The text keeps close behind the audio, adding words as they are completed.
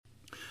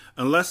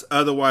Unless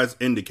otherwise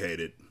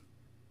indicated,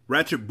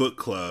 Ratchet Book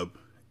Club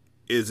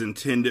is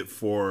intended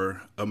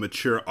for a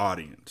mature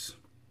audience.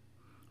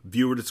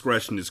 Viewer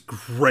discretion is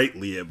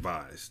greatly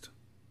advised.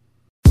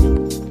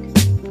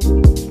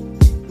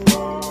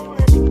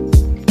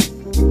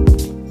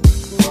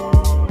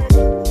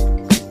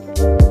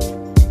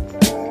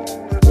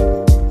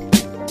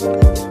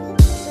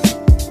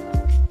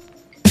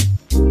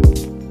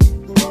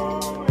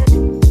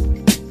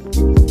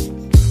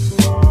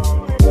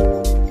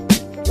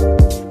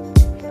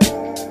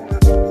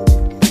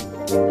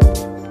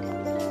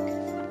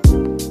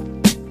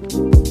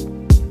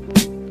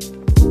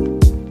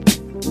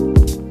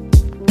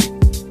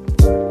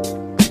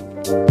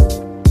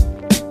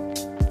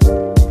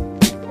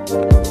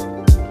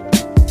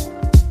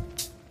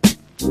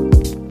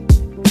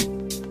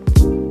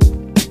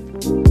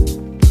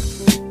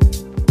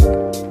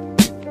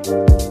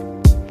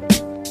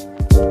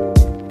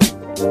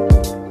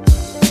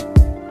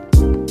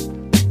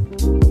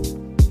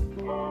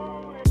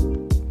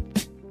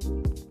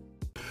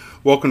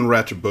 Welcome to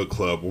Ratchet Book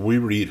Club, where we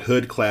read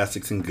hood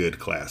classics and good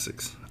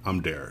classics.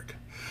 I'm Derek.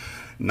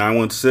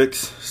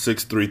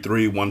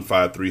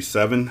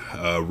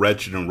 916-633-1537.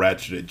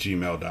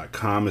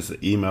 Wretched@gmail.com is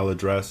the email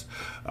address.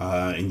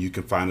 And you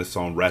can find us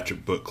on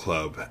Ratchet Book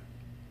Club.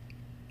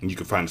 And you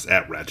can find us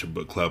at Ratchet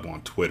Book Club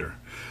on Twitter.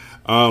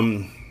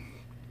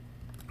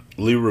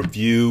 Leave a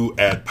review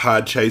at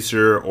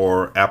Podchaser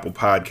or Apple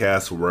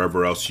Podcasts or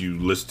wherever else you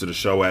listen to the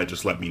show at.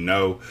 Just let me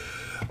know.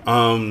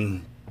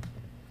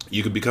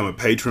 You can become a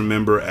Patreon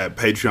member at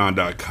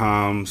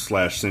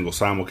patreon.com/single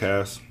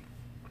simulcast.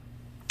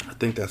 I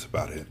think that's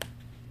about it.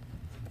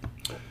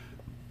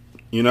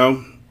 You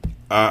know,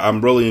 I'm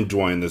really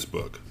enjoying this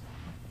book.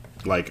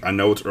 Like, I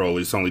know it's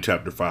early. It's only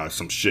chapter 5.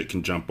 Some shit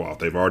can jump off.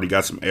 They've already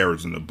got some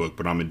errors in the book,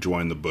 but I'm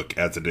enjoying the book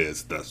as it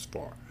is thus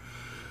far.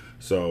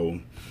 So,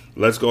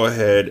 let's go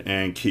ahead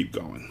and keep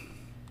going.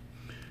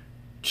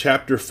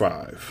 Chapter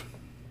 5.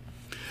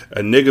 A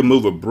nigga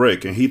move a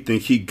brick and he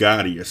think he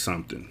Gotti or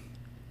something.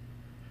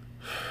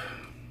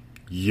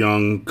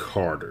 Young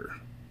Carter.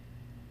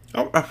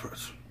 Oh,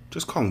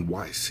 just call him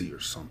YC or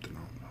something. I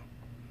don't know.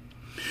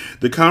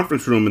 The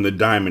conference room in the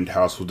Diamond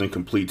House was in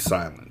complete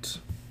silence.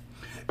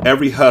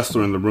 Every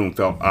hustler in the room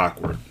felt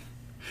awkward.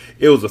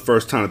 It was the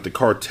first time that the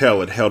cartel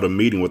had held a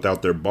meeting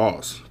without their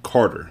boss,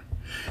 Carter,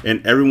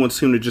 and everyone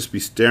seemed to just be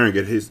staring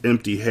at his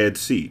empty head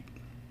seat.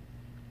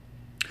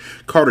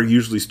 Carter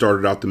usually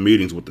started out the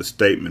meetings with a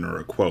statement or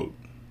a quote,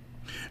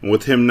 and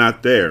with him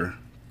not there,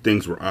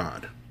 things were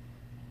odd.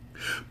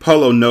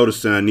 Polo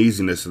noticed the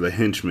uneasiness of the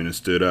henchman and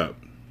stood up.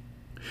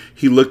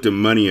 He looked at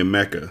Money and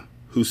Mecca,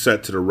 who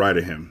sat to the right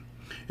of him,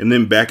 and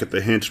then back at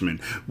the henchman.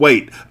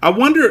 Wait, I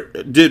wonder,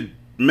 did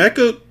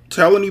Mecca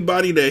tell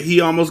anybody that he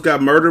almost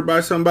got murdered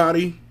by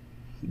somebody?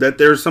 That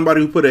there's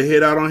somebody who put a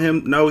hit out on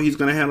him? No, he's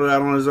going to handle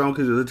that on his own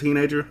because he's a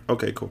teenager?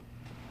 Okay, cool.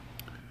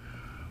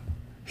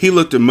 He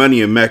looked at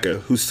Money and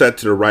Mecca, who sat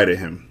to the right of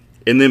him,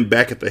 and then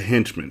back at the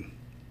henchman.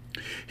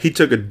 He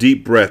took a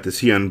deep breath as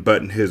he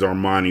unbuttoned his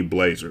Armani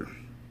blazer.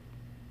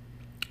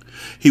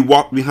 He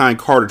walked behind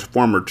Carter's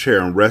former chair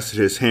and rested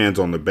his hands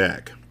on the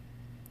back.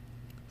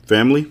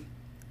 Family,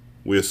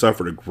 we have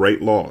suffered a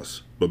great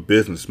loss, but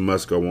business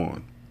must go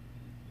on.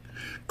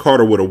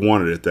 Carter would have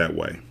wanted it that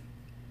way.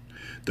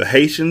 The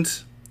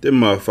Haitians, them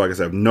motherfuckers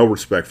have no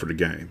respect for the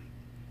game.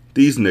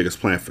 These niggas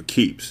playing for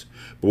keeps,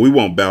 but we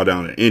won't bow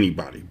down to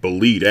anybody,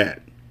 believe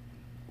that.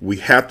 We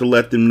have to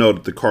let them know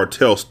that the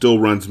cartel still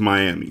runs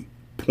Miami,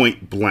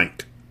 point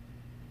blank.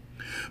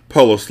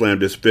 Polo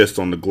slammed his fist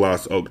on the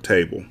gloss oak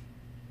table.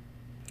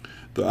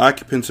 The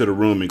occupants of the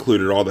room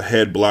included all the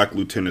head block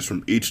lieutenants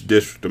from each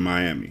district of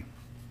Miami.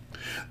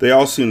 They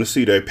all seemed to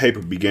see their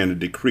paper began to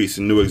decrease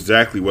and knew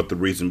exactly what the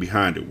reason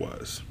behind it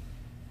was.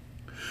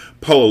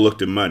 Polo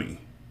looked at Money,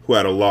 who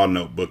had a law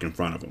notebook in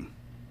front of him.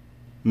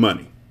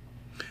 Money,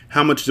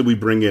 how much did we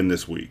bring in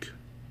this week?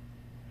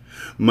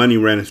 Money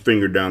ran his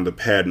finger down the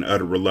pad and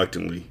uttered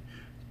reluctantly,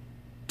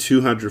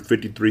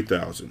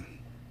 $253,000.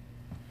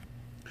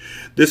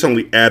 This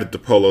only added to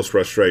Polo's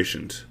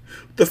frustrations.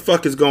 What the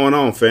fuck is going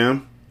on,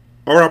 fam?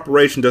 Our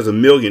operation does $1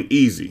 million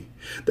easy.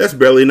 That's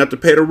barely enough to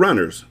pay the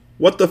runners.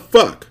 What the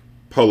fuck?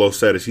 Polo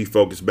said as he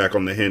focused back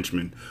on the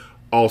henchman.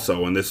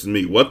 Also, and this is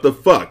me, what the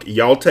fuck?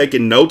 Y'all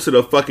taking notes at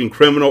a fucking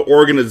criminal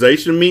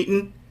organization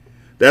meeting?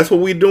 That's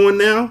what we doing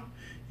now?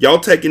 Y'all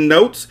taking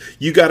notes?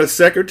 You got a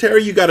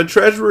secretary? You got a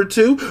treasurer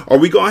too? Are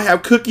we gonna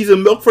have cookies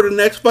and milk for the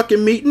next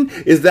fucking meeting?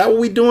 Is that what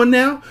we doing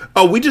now?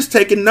 Oh, we just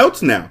taking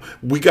notes now.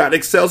 We got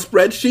Excel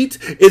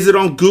spreadsheets? Is it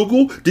on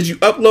Google? Did you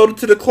upload it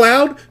to the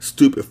cloud?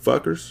 Stupid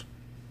fuckers.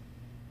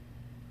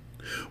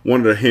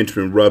 One of the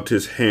henchmen rubbed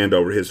his hand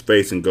over his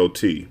face and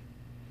goatee.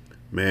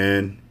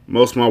 Man,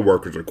 most of my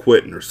workers are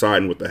quitting or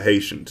siding with the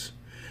Haitians.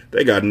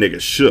 They got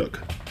niggas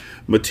shook.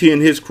 Mattia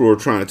and his crew are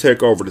trying to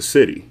take over the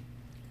city.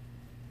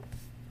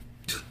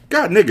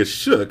 Got niggas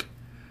shook?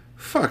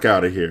 Fuck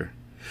out of here.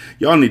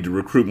 Y'all need to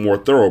recruit more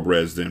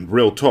thoroughbreds then,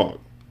 real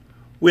talk.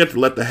 We have to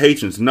let the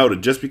Haitians know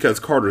that just because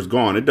Carter's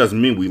gone, it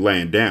doesn't mean we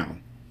laying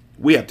down.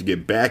 We have to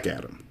get back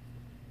at him.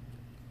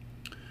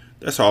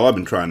 That's all I've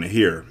been trying to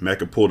hear.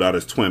 Mecca pulled out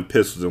his twin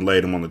pistols and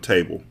laid them on the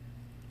table.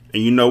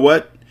 And you know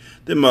what?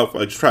 Them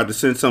motherfuckers tried to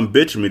send some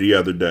bitch at me the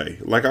other day,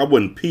 like I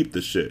wouldn't peep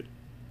the shit.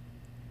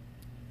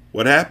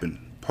 What happened?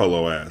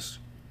 Polo asked.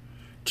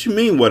 What you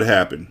mean, what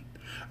happened?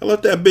 I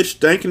left that bitch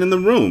stankin' in the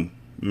room.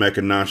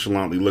 Mecca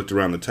nonchalantly looked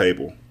around the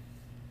table.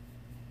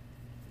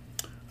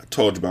 I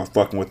told you about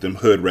fucking with them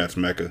hood rats,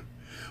 Mecca.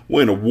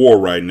 We're in a war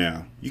right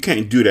now. You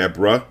can't do that,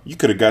 bruh. You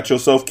could have got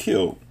yourself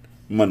killed,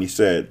 Money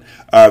said,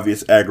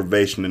 obvious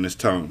aggravation in his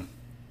tone.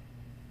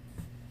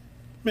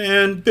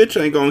 Man, bitch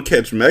ain't gonna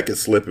catch Mecca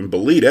slipping,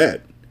 believe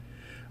that.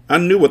 I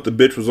knew what the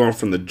bitch was on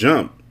from the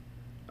jump.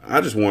 I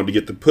just wanted to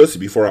get the pussy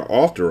before I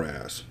offed her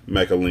ass.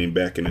 Mecca leaned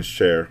back in his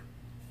chair.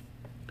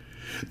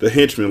 The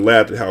henchman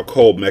laughed at how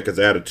cold Mecca's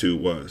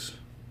attitude was.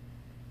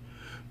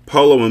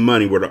 Polo and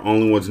Money were the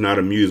only ones not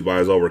amused by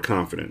his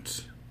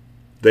overconfidence.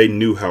 They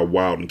knew how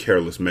wild and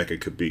careless Mecca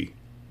could be.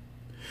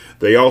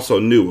 They also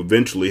knew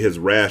eventually his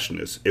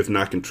rashness, if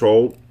not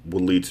controlled,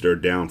 would lead to their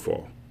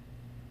downfall.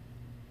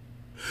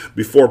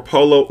 Before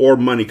Polo or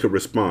Money could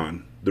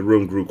respond, the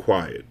room grew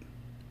quiet.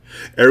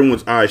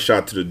 Everyone's eyes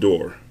shot to the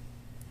door.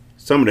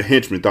 Some of the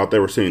henchmen thought they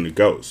were seeing a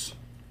ghost.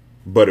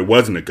 But it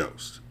wasn't a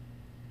ghost.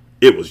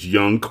 It was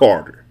young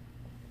Carter.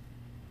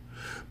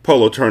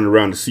 Polo turned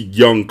around to see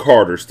young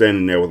Carter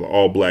standing there with an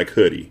all-black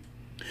hoodie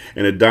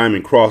and a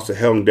diamond cross that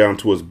hung down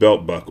to his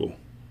belt buckle.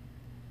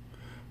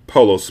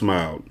 Polo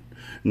smiled,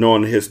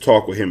 knowing that his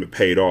talk with him had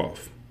paid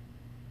off.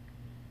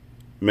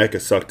 Mecca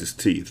sucked his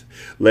teeth,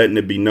 letting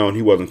it be known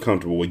he wasn't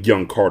comfortable with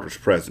young Carter's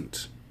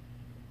presence.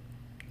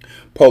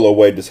 Polo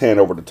waved his hand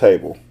over the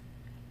table.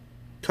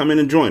 Come in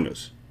and join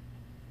us.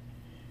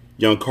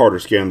 Young Carter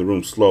scanned the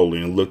room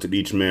slowly and looked at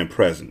each man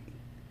present.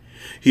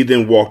 He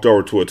then walked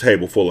over to a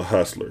table full of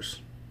hustlers.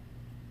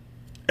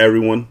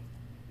 Everyone,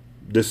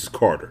 this is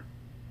Carter.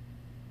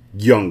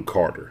 Young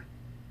Carter,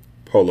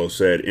 Polo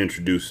said,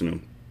 introducing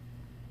him.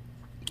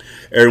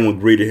 Everyone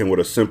greeted him with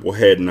a simple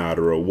head nod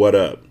or a what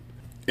up,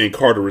 and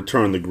Carter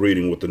returned the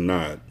greeting with a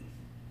nod.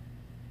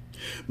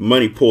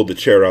 Money pulled the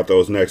chair out that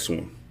was next to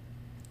him.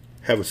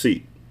 Have a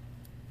seat.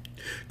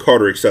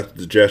 Carter accepted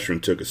the gesture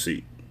and took a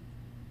seat.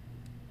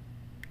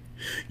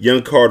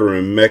 Young Carter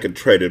and Mecca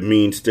traded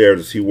mean stares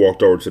as he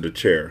walked over to the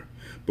chair,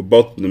 but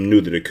both of them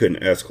knew that it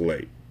couldn't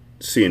escalate,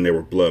 seeing they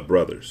were blood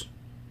brothers.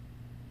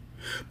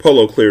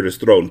 Polo cleared his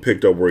throat and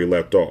picked up where he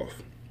left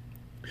off.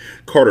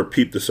 Carter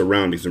peeped the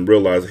surroundings and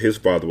realized that his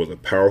father was a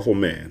powerful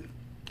man.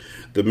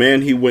 The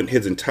man he went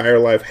his entire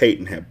life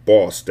hating had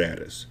boss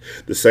status,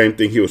 the same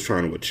thing he was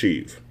trying to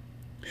achieve.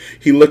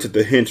 He looked at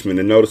the henchmen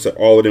and noticed that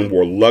all of them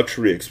wore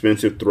luxury,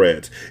 expensive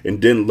threads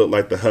and didn't look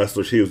like the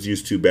hustlers he was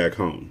used to back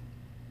home.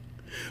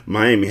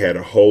 Miami had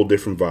a whole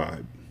different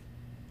vibe.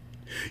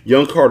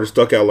 Young Carter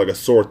stuck out like a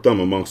sore thumb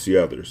amongst the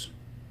others.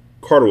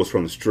 Carter was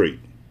from the street.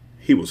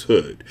 He was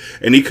hood,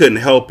 and he couldn't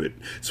help it,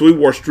 so he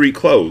wore street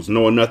clothes,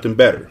 knowing nothing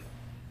better.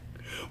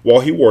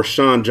 While he wore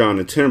Sean John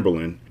and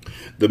Timberland,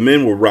 the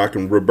men were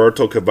rocking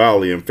Roberto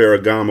Cavalli and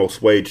Ferragamo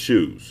suede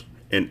shoes,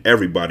 and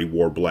everybody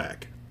wore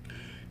black.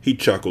 He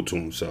chuckled to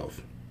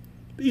himself.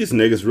 These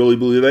niggas really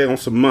believe they on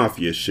some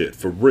mafia shit,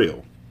 for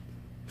real.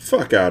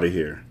 Fuck out of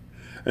here.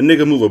 A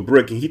nigga move a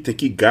brick and he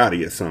think he got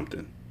it or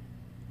something.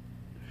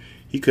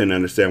 He couldn't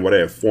understand why they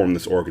had formed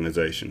this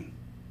organization.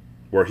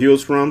 Where he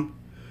was from,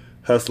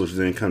 hustlers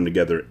didn't come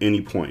together at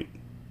any point.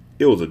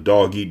 It was a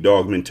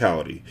dog-eat-dog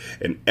mentality,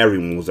 and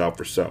everyone was out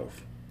for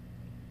self.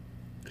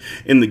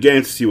 In the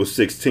game since he was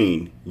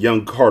 16,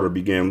 young Carter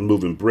began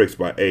moving bricks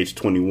by age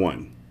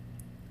 21.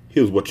 He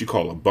was what you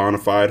call a bona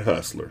fide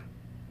hustler.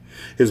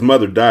 His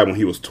mother died when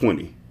he was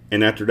 20,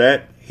 and after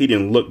that, he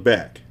didn't look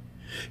back.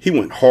 He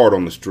went hard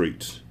on the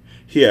streets.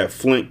 He had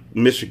Flint,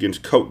 Michigan's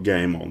coke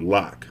game on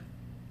lock.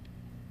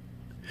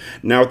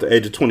 Now at the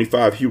age of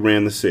 25, he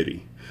ran the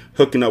city,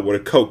 hooking up with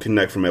a coke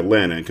connect from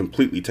Atlanta and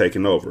completely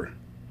taking over.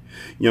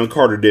 Young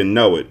Carter didn't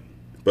know it,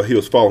 but he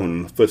was following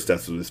in the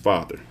footsteps of his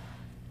father.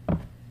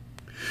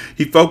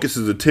 He focused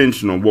his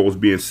attention on what was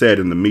being said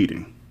in the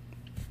meeting.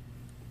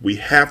 We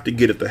have to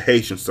get at the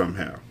Haitians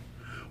somehow.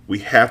 We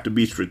have to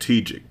be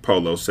strategic,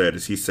 Polo said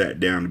as he sat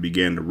down and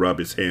began to rub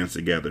his hands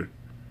together.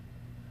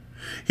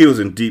 He was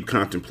in deep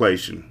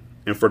contemplation,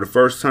 and for the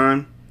first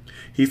time,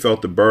 he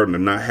felt the burden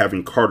of not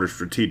having Carter's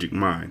strategic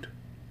mind.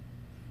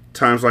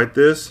 Times like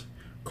this,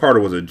 Carter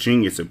was a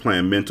genius at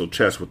playing mental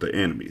chess with the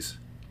enemies,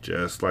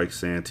 just like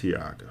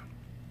Santiago.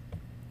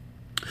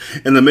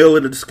 In the middle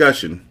of the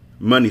discussion,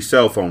 Money's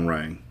cell phone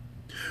rang.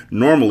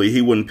 Normally,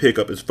 he wouldn't pick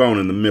up his phone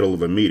in the middle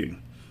of a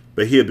meeting,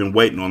 but he had been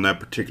waiting on that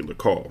particular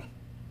call.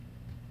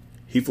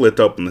 He flipped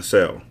open the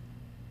cell.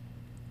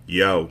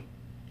 Yo,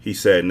 he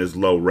said in his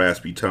low,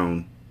 raspy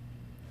tone.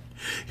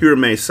 He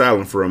remained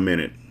silent for a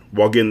minute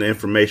while getting the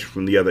information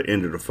from the other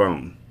end of the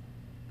phone.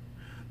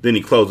 Then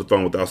he closed the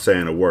phone without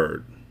saying a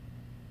word.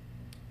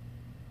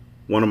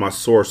 One of my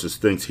sources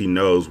thinks he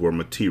knows where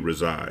Mati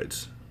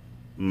resides,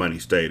 Money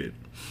stated,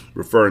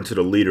 referring to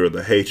the leader of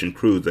the Haitian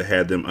crews that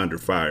had them under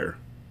fire.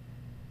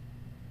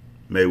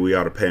 Maybe we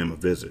ought to pay him a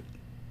visit.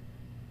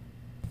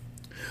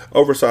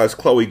 Oversized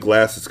Chloe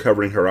glasses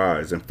covering her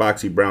eyes and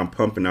Foxy Brown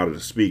pumping out of the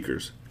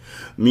speakers.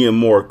 Mia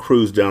Moore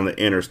cruised down the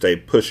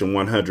interstate pushing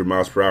 100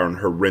 miles per hour in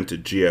her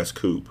rented GS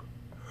coupe.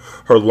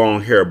 Her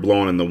long hair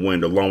blowing in the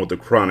wind along with the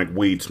chronic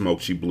weed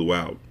smoke she blew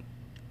out.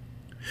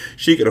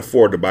 She could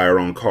afford to buy her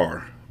own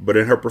car, but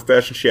in her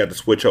profession she had to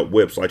switch up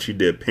whips like she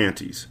did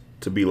panties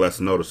to be less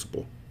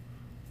noticeable.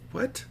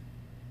 What?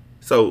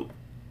 So,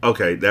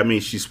 okay, that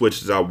means she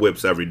switches out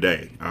whips every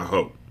day, I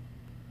hope.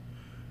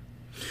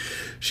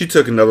 She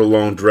took another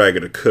long drag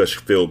at a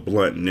Kush-filled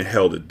blunt and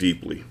inhaled it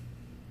deeply.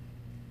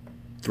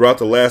 Throughout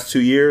the last 2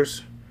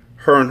 years,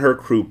 her and her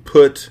crew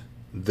put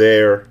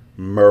their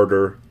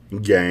murder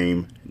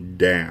game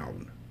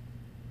down.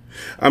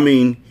 I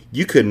mean,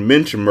 you couldn't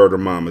mention murder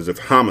mamas if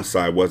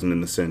homicide wasn't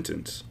in the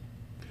sentence.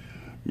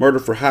 Murder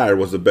for hire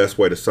was the best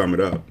way to sum it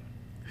up.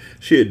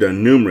 She had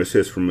done numerous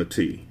hits from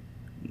Matee.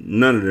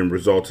 None of them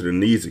resulted in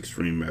these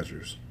extreme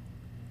measures.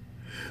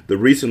 The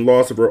recent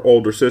loss of her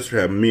older sister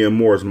had Mia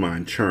Moore's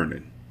mind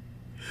churning.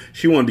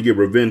 She wanted to get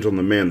revenge on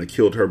the man that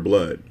killed her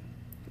blood.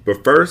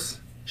 But first,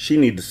 she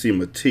needed to see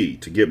Matee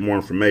to get more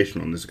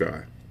information on this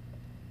guy.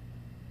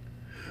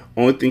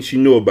 Only thing she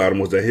knew about him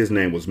was that his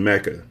name was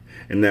Mecca,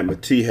 and that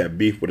Matee had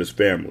beef with his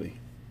family.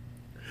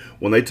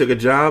 When they took a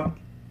job,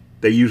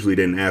 they usually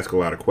didn't ask a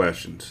lot of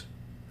questions.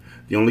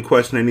 The only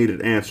question they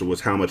needed answered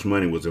was how much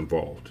money was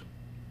involved.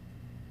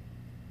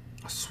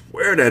 I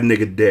swear that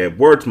nigga dead.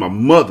 Word to my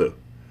mother,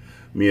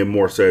 Mia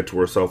Moore said to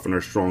herself in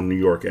her strong New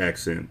York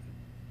accent.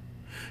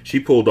 She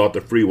pulled off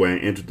the freeway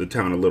and entered the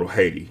town of Little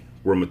Haiti,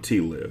 where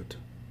Matee lived.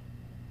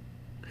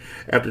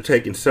 After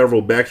taking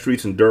several back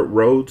streets and dirt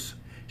roads,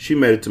 she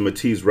made it to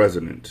Matee's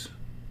residence.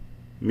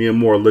 Mia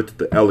Moore looked at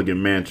the elegant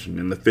mansion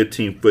and the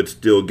 15-foot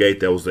steel gate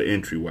that was the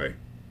entryway.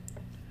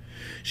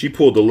 She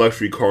pulled the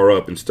luxury car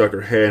up and stuck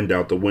her hand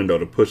out the window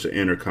to push the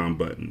intercom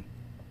button.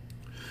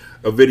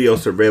 A video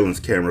surveillance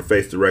camera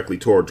faced directly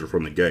towards her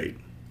from the gate.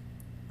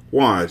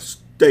 "Why,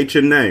 state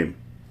your name,"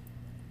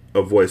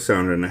 a voice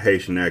sounded in a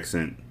Haitian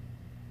accent.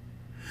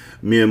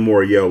 Mia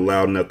Moore yelled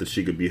loud enough that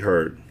she could be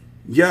heard.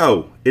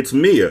 "Yo, it's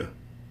Mia."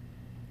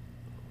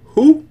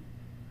 "Who?"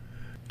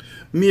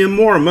 "Mia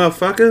Moore,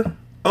 motherfucker.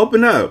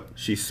 Open up,"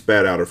 she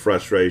spat out her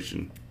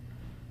frustration.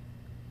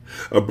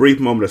 A brief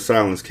moment of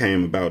silence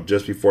came about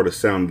just before the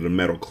sound of the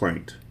metal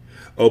clanked,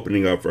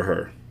 opening up for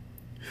her.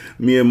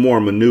 Mia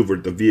Moore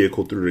maneuvered the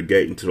vehicle through the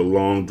gate into the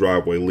long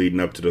driveway leading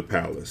up to the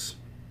palace.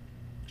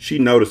 She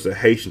noticed that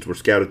Haitians were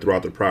scattered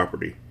throughout the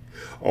property,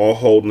 all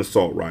holding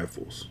assault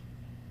rifles.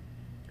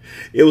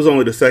 It was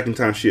only the second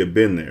time she had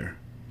been there,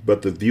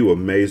 but the view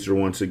amazed her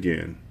once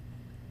again.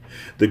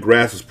 The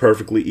grass was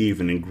perfectly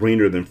even and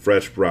greener than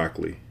fresh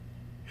broccoli.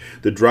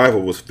 The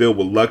driveway was filled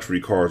with luxury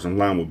cars and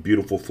lined with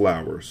beautiful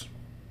flowers.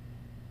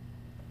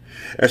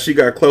 As she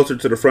got closer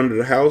to the front of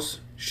the house,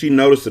 she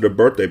noticed that a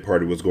birthday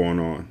party was going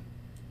on.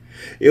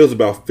 It was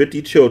about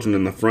 50 children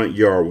in the front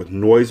yard with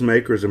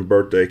noisemakers and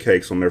birthday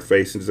cakes on their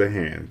faces and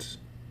hands.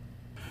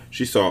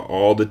 She saw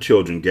all the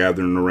children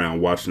gathering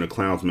around watching the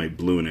clowns make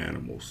balloon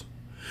animals.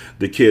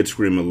 The kids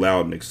screaming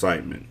loud in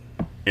excitement,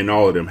 and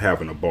all of them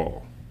having a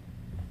ball.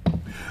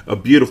 A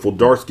beautiful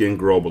dark-skinned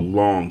girl with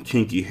long,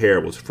 kinky hair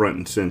was front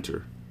and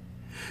center.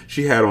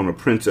 She had on a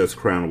princess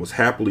crown and was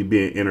happily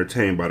being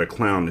entertained by the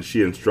clown as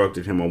she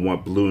instructed him on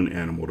what balloon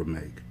animal to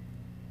make.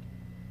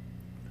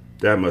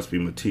 That must be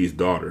Matee's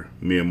daughter,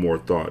 Mia Moore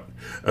thought,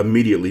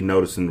 immediately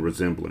noticing the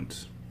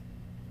resemblance.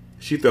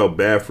 She felt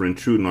bad for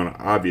intruding on an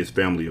obvious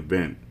family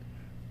event,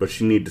 but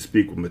she needed to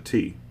speak with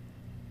Matee.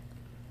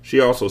 She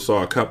also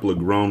saw a couple of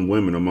grown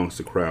women amongst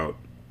the crowd,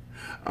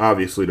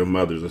 obviously the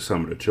mothers of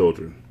some of the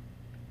children.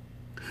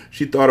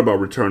 She thought about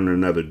returning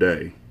another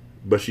day,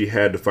 but she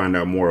had to find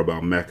out more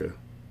about Mecca.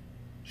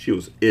 She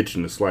was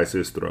itching to slice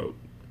his throat.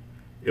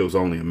 It was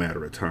only a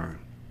matter of time.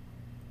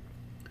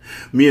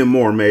 Mia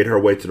Moore made her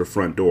way to the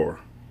front door,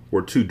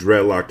 where two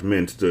dreadlocked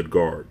men stood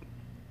guard.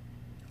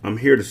 "I'm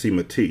here to see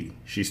Matee,"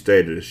 she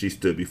stated as she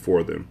stood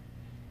before them.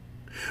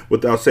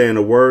 Without saying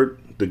a word,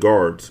 the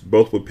guards,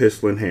 both with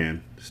pistol in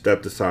hand,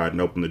 stepped aside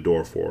and opened the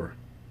door for her.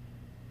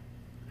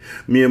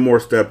 Mia Moore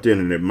stepped in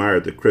and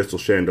admired the crystal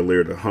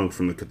chandelier that hung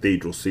from the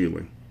cathedral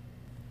ceiling.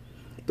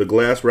 The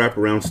glass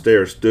wraparound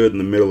stairs stood in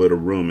the middle of the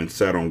room and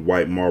sat on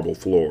white marble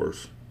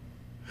floors.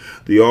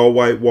 The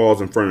all-white walls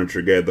and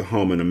furniture gave the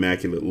home an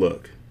immaculate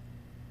look.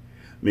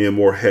 Mia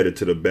Moore headed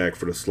to the back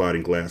for the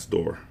sliding glass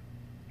door.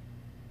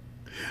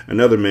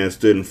 Another man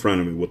stood in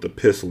front of me with a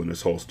pistol in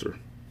his holster.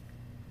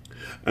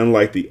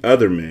 Unlike the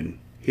other men,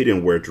 he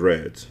didn't wear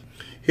dreads.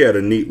 He had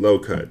a neat low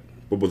cut,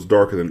 but was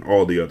darker than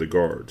all the other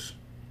guards.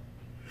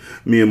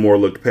 Mia Moore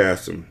looked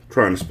past him,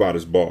 trying to spot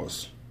his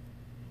boss.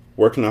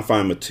 "Where can I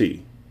find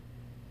Matee?"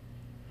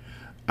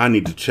 "I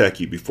need to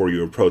check you before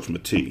you approach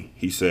Matee,"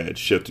 he said,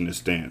 shifting his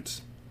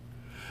stance.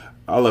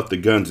 "I left the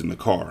guns in the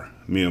car,"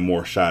 Mia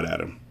Moore shot at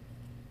him.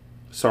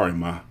 "Sorry,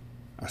 Ma.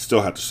 I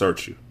still have to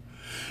search you."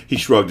 He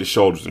shrugged his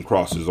shoulders and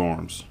crossed his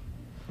arms.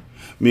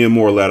 Mia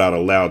Moore let out a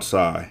loud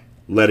sigh,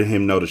 letting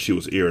him know that she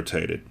was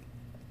irritated.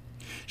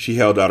 She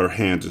held out her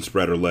hands and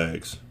spread her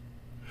legs.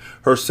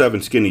 Her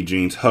 7 skinny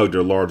jeans hugged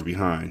her large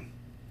behind.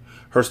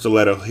 Her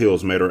stiletto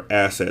heels made her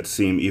assets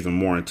seem even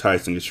more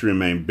enticing as she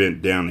remained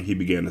bent down and he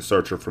began to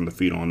search her from the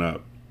feet on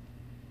up.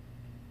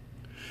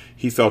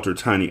 He felt her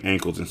tiny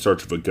ankles in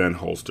search of a gun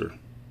holster.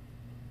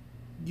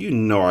 You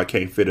know I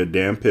can't fit a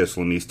damn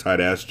pistol in these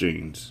tight-ass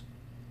jeans.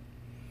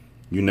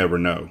 You never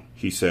know,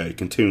 he said,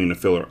 continuing to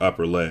feel her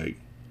upper leg.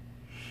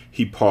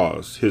 He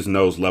paused, his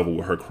nose level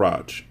with her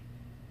crotch.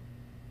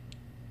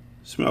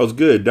 Smells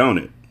good, don't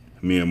it?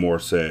 Mia Moore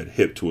said,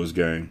 hip to his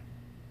game.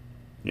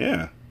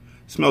 Yeah,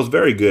 smells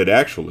very good,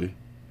 actually.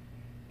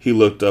 He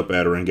looked up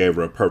at her and gave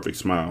her a perfect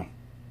smile.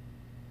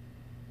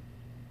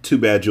 Too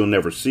bad you'll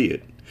never see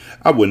it.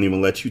 I wouldn't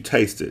even let you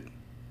taste it.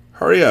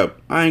 Hurry up,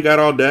 I ain't got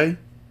all day.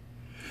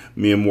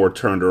 Mia Moore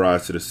turned her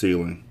eyes to the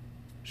ceiling.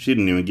 She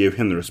didn't even give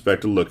him the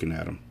respect of looking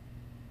at him.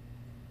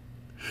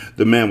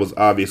 The man was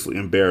obviously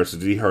embarrassed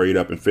as he hurried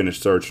up and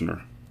finished searching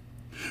her.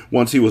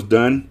 Once he was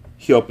done,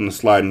 he opened the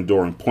sliding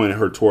door and pointed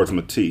her towards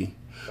Matee,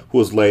 who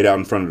was laid out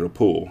in front of the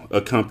pool,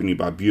 accompanied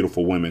by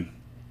beautiful women.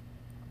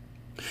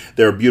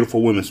 There were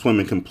beautiful women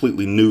swimming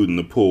completely nude in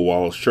the pool,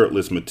 while a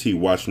shirtless Matee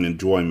watched in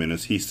enjoyment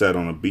as he sat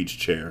on a beach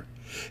chair,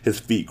 his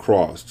feet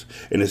crossed,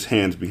 and his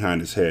hands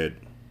behind his head.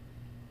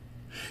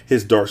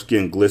 His dark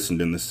skin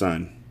glistened in the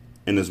sun,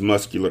 and his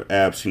muscular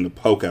abs seemed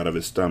to poke out of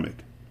his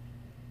stomach.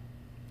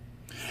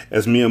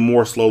 As Mia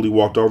Moore slowly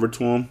walked over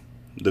to him,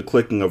 the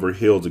clicking of her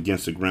heels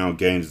against the ground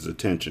gained his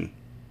attention.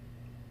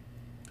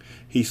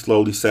 He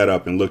slowly sat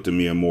up and looked at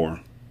Mia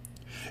Moore,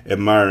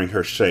 admiring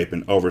her shape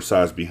and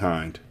oversized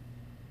behind.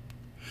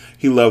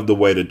 He loved the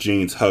way the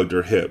jeans hugged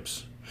her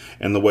hips,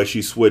 and the way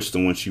she switched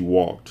them when she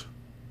walked.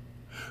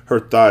 Her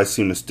thighs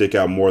seemed to stick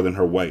out more than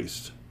her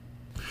waist.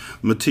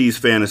 Matee's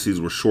fantasies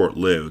were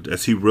short-lived,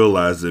 as he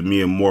realized that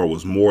Mia Moore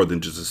was more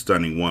than just a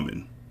stunning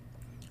woman.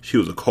 She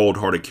was a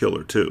cold-hearted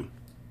killer, too.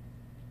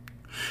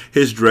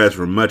 His dreads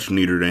were much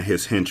neater than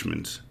his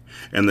henchman's,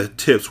 and the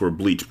tips were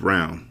bleached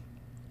brown.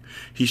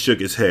 He shook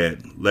his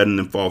head, letting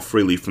them fall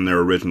freely from their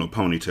original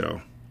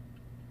ponytail.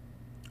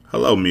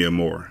 Hello, Mia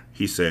Moore,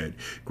 he said,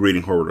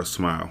 greeting her with a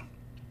smile.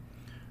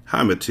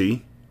 Hi,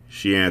 Matee,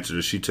 she answered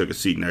as she took a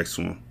seat next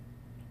to him.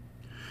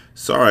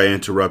 Sorry I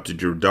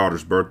interrupted your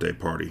daughter's birthday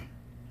party,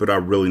 but I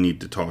really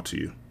need to talk to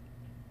you.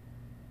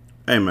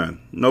 Hey, man,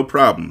 no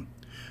problem.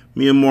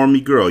 Mia Moore, me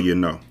girl, you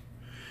know,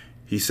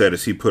 he said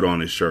as he put on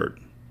his shirt.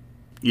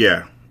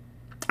 Yeah,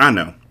 I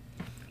know.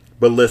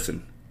 But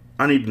listen,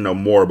 I need to know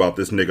more about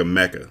this nigga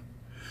Mecca.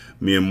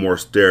 Mia Moore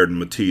stared in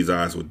Matee's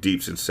eyes with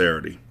deep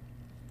sincerity.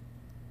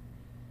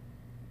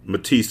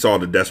 Matee saw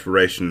the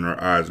desperation in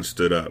her eyes and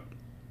stood up.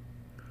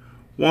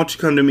 Why don't you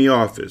come to me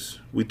office?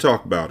 We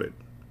talk about it.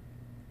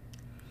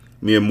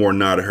 Mia Moore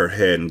nodded her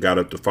head and got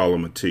up to follow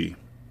Matee.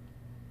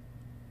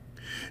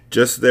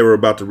 Just as they were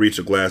about to reach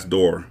a glass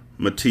door,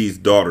 Matee's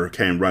daughter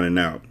came running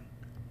out.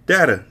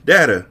 Dada,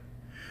 Dada,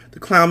 the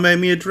clown made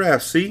me a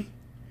draft, see?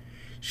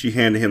 She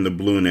handed him the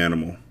balloon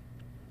animal.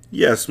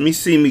 Yes, me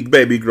see me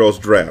baby girl's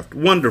draft.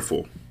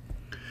 Wonderful.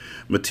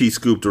 Matee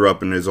scooped her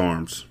up in his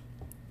arms.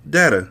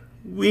 Dada,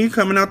 when you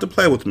coming out to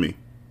play with me?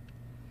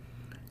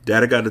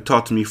 Dada got to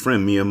talk to me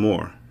friend Mia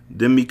Moore.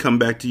 Then me come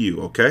back to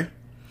you, okay?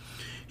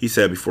 He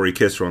said before he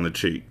kissed her on the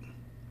cheek.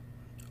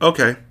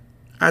 Okay,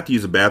 I have to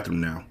use the bathroom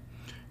now,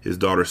 his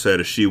daughter said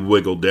as she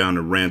wiggled down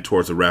and ran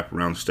towards the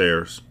wraparound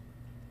stairs.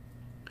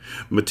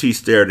 Matee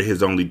stared at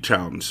his only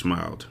child and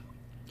smiled.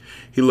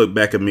 He looked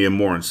back at Mia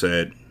Moore and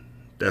said,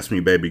 That's me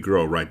baby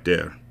girl right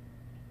there.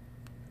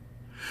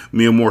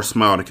 Mia Moore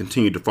smiled and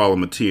continued to follow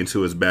Matee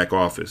into his back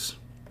office.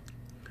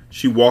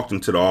 She walked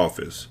into the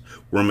office,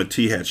 where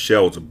Matee had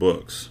shelves of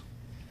books.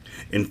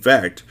 In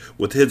fact,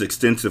 with his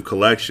extensive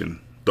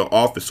collection, the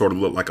office sort of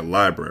looked like a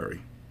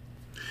library.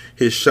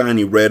 His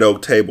shiny red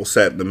oak table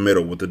sat in the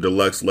middle with a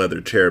deluxe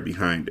leather chair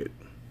behind it.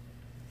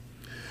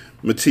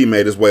 Matee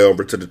made his way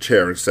over to the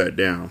chair and sat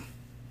down.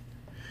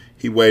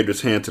 He waved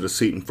his hand to the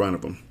seat in front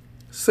of him.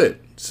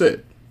 Sit,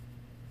 sit.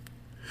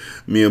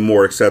 Mia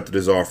Moore accepted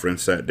his offer and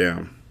sat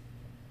down.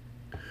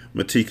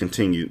 Matee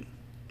continued.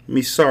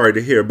 Me sorry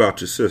to hear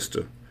about your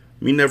sister.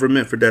 Me never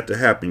meant for that to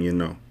happen, you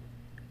know.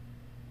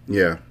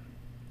 Yeah,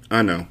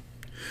 I know.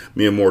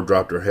 Mia Moore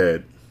dropped her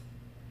head.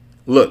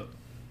 Look,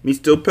 me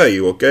still pay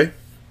you, okay?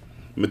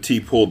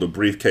 Matee pulled the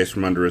briefcase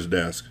from under his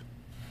desk.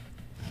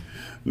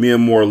 Mia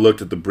Moore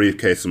looked at the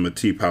briefcase and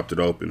Matee popped it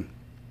open.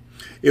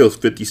 It was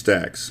 50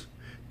 stacks,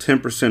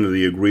 10% of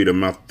the agreed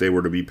amount that they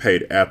were to be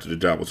paid after the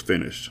job was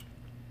finished.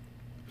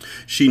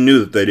 She knew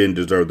that they didn't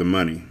deserve the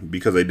money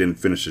because they didn't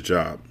finish the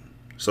job,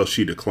 so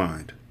she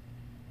declined.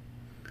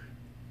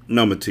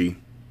 No, Matee,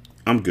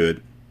 I'm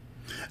good.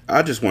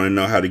 I just want to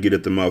know how to get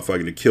at the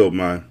motherfucker that killed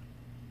mine.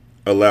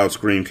 A loud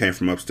scream came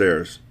from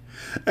upstairs.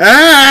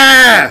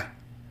 Ah!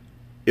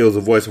 It was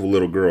the voice of a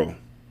little girl.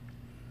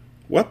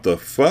 What the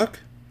fuck?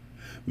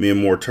 Mia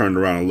Moore turned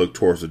around and looked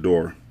towards the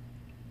door.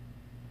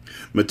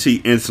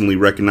 Matee instantly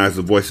recognized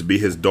the voice to be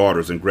his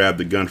daughter's and grabbed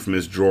the gun from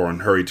his drawer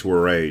and hurried to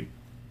her aid.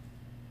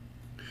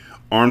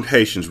 Armed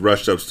Haitians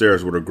rushed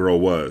upstairs where the girl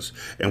was,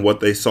 and what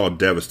they saw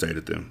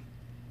devastated them.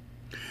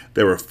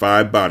 There were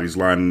 5 bodies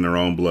lying in their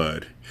own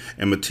blood,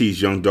 and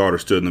Matisse' young daughter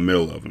stood in the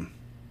middle of them.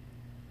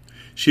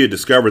 She had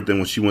discovered them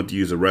when she went to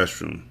use the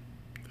restroom.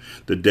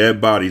 The dead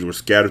bodies were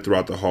scattered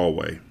throughout the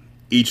hallway,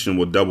 each of them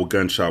with double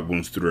gunshot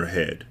wounds through her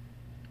head.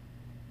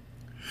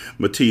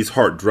 Matisse's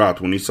heart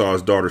dropped when he saw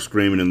his daughter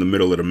screaming in the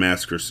middle of the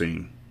massacre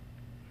scene.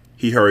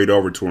 He hurried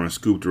over to her and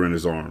scooped her in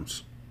his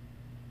arms.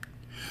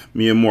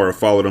 Miyamura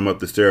followed him up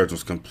the stairs and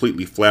was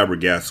completely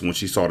flabbergasted when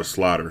she saw the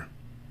slaughter.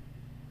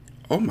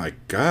 "Oh my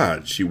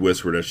God," she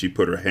whispered as she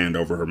put her hand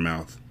over her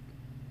mouth.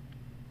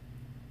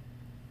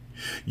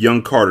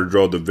 Young Carter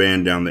drove the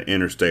van down the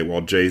interstate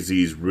while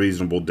Jay-Z's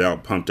Reasonable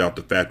Doubt pumped out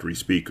the factory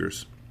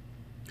speakers.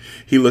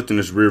 He looked in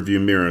his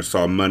rearview mirror and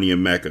saw Money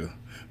and Mecca,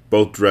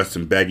 both dressed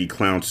in baggy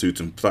clown suits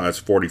and size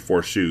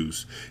 44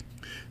 shoes,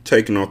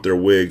 taking off their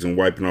wigs and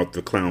wiping off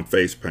the clown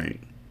face paint.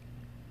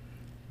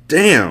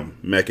 "Damn!"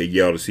 Mecca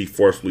yelled as he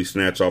forcefully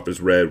snatched off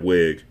his red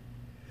wig.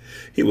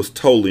 He was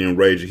totally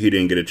enraged that he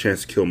didn't get a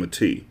chance to kill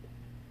Matisse.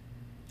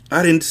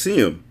 "I didn't see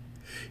him.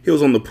 He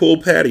was on the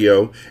pool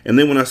patio, and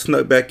then when I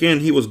snuck back in,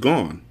 he was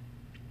gone.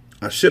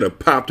 I should have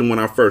popped him when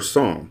I first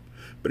saw him,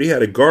 but he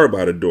had a guard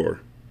by the door.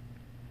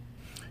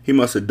 He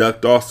must have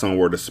ducked off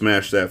somewhere to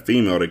smash that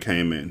female that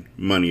came in,"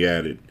 Money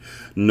added,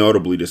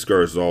 notably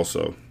discouraged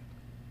also.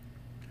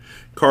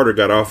 Carter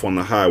got off on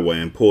the highway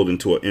and pulled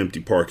into an empty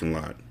parking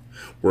lot,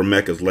 where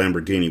Mecca's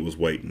Lamborghini was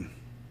waiting.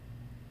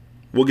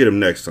 "We'll get him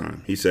next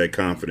time," he said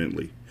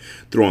confidently,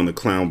 throwing the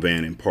clown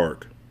van in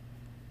park.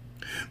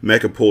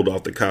 Mecca pulled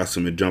off the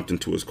costume and jumped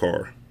into his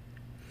car.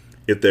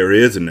 "If there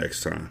is a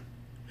next time.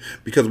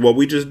 Because what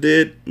we just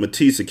did,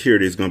 Matisse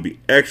security is going to be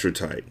extra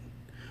tight.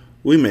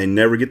 We may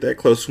never get that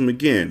close to him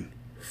again.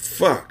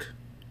 Fuck."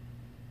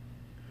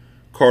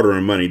 Carter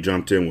and Money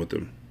jumped in with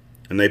him,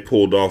 and they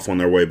pulled off on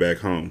their way back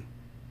home.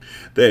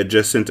 They had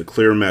just sent a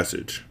clear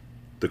message.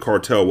 The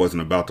cartel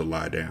wasn't about to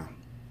lie down.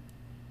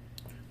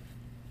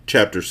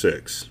 Chapter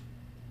 6.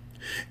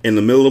 In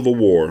the middle of a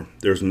war,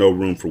 there's no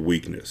room for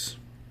weakness.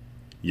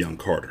 Young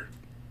Carter.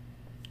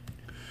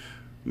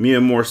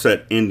 Miyamura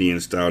sat Indian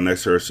style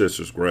next to her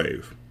sister's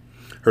grave,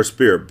 her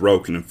spirit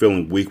broken and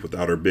feeling weak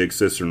without her big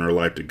sister in her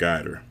life to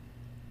guide her.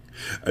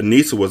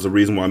 Anissa was the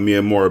reason why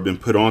Miyamura had been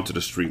put onto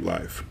the street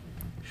life.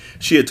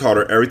 She had taught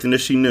her everything that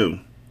she knew,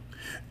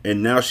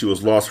 and now she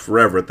was lost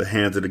forever at the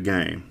hands of the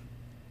game.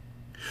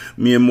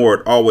 Miyamura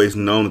had always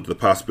known that the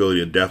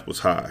possibility of death was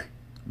high,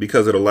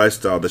 because of the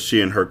lifestyle that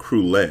she and her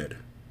crew led.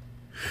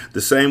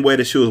 The same way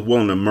that she was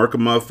willing to murk a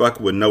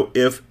motherfucker with no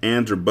ifs,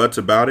 ands, or buts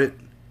about it,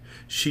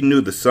 she knew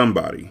that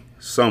somebody,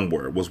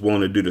 somewhere, was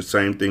willing to do the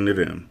same thing to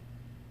them.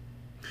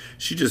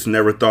 She just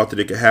never thought that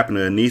it could happen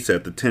to Anissa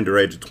at the tender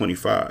age of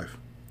 25.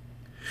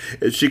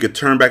 If she could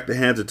turn back the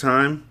hands of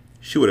time,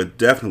 she would have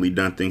definitely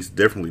done things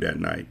differently that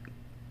night.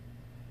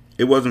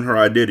 It wasn't her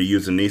idea to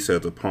use Anissa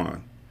as a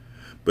pawn,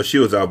 but she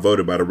was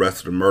outvoted by the rest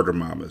of the murder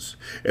mamas,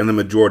 and the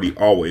majority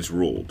always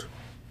ruled.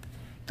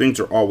 Things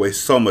are always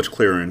so much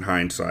clearer in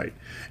hindsight,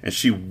 and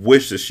she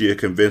wished that she had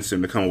convinced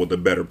him to come up with a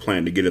better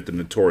plan to get at the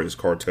notorious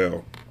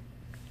cartel.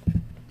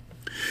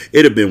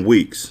 It had been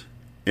weeks,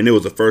 and it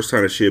was the first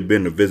time that she had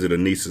been to visit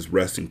Anissa's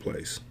resting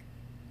place.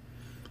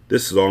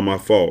 "This is all my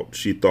fault,"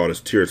 she thought as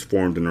tears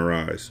formed in her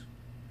eyes.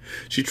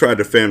 She tried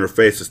to fan her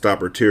face to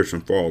stop her tears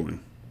from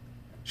falling.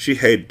 She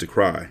hated to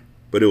cry,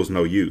 but it was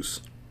no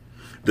use.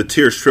 The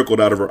tears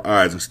trickled out of her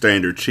eyes and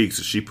stained her cheeks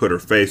as she put her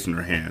face in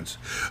her hands,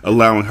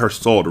 allowing her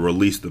soul to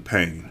release the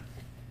pain.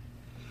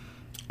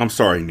 "I'm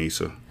sorry,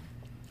 Nisa.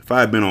 If I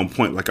had been on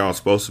point like I was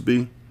supposed to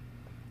be,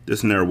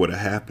 this never would have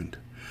happened,"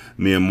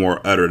 Miyamura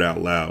uttered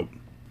out loud.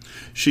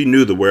 She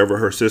knew that wherever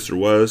her sister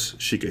was,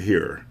 she could hear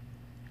her.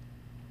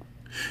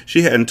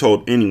 She hadn't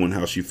told anyone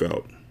how she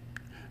felt.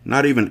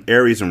 Not even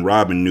Aries and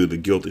Robin knew the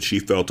guilt that she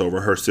felt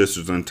over her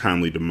sister's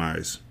untimely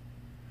demise.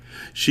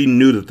 She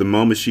knew that the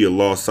moment she had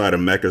lost sight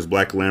of Mecca's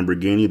black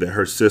Lamborghini, that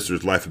her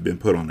sister's life had been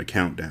put on the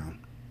countdown.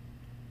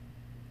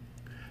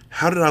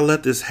 How did I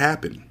let this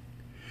happen?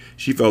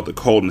 She felt the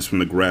coldness from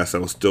the grass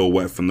that was still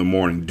wet from the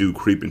morning dew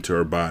creep into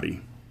her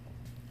body.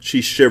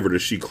 She shivered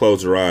as she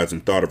closed her eyes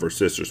and thought of her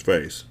sister's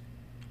face.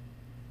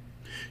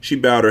 She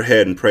bowed her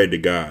head and prayed to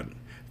God,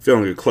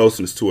 feeling a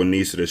closeness to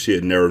Anissa that she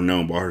had never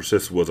known while her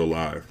sister was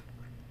alive.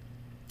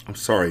 "I'm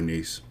sorry,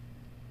 niece."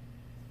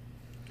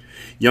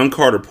 Young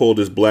Carter pulled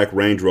his black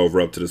Range Rover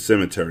up to the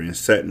cemetery and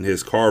sat in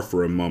his car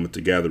for a moment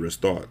to gather his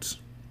thoughts.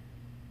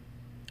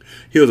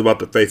 He was about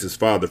to face his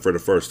father for the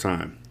first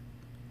time.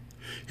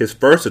 His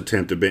first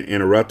attempt had been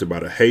interrupted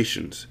by the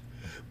Haitians,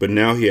 but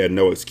now he had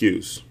no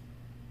excuse.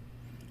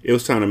 It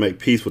was time to make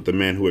peace with the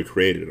man who had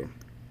created him.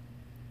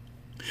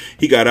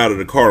 He got out of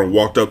the car and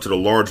walked up to the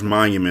large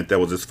monument that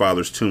was his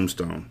father's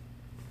tombstone.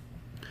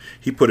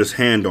 He put his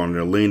hand on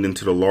it and leaned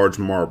into the large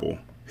marble,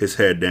 his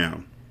head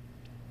down.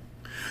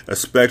 A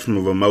spectrum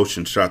of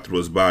emotion shot through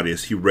his body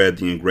as he read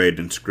the engraved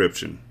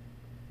inscription.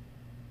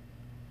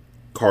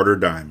 Carter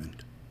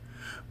Diamond,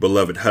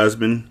 beloved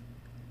husband,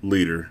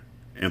 leader,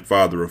 and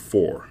father of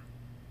 4.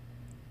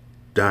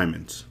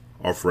 Diamonds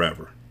are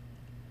forever.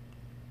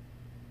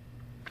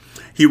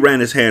 He ran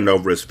his hand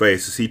over his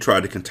face as he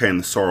tried to contain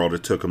the sorrow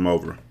that took him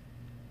over.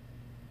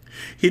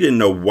 He didn't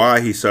know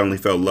why he suddenly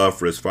felt love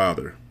for his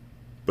father,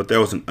 but there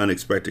was an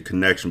unexpected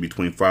connection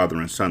between father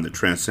and son that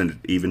transcended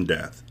even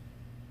death.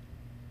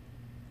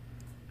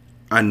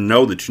 I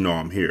know that you know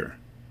I'm here.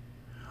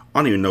 I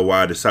don't even know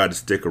why I decided to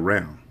stick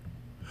around.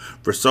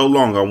 For so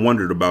long I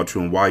wondered about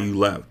you and why you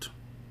left.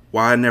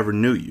 Why I never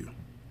knew you.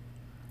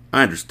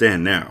 I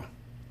understand now.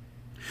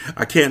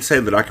 I can't say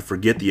that I can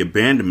forget the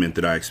abandonment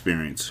that I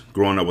experienced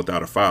growing up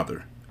without a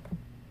father,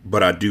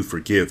 but I do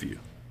forgive you.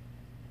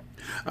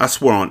 I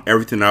swear on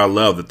everything I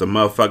love that the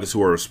motherfuckers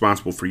who are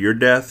responsible for your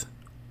death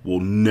will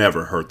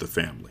never hurt the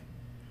family.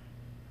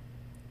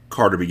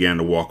 Carter began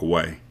to walk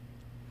away.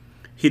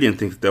 He didn't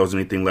think that there was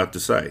anything left to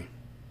say.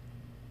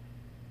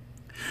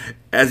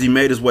 As he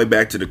made his way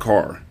back to the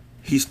car,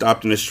 he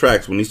stopped in his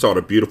tracks when he saw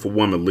the beautiful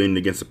woman leaning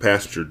against the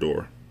passenger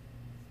door.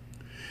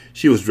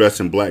 She was dressed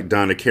in black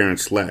Donna Karan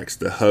slacks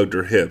that hugged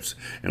her hips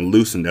and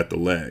loosened at the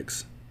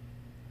legs,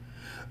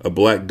 a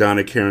black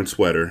Donna Karan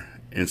sweater,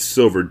 and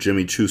silver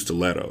Jimmy Choo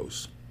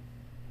stilettos.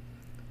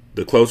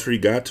 The closer he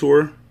got to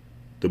her,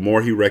 the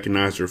more he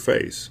recognized her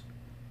face.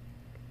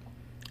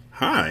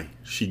 "Hi,"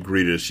 she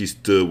greeted as she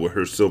stood with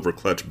her silver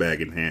clutch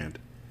bag in hand.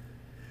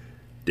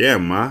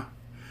 "Damn, Ma,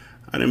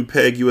 I didn't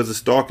peg you as a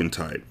stalking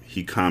type,"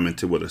 he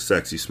commented with a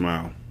sexy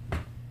smile.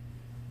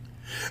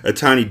 A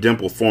tiny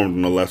dimple formed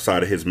on the left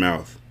side of his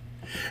mouth,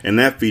 and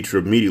that feature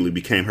immediately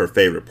became her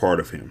favorite part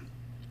of him.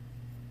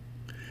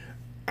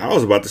 "I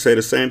was about to say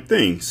the same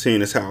thing,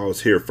 seeing as how I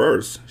was here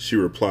first," she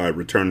replied,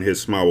 returning his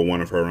smile with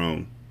one of her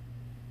own.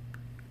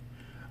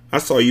 "I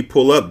saw you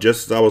pull up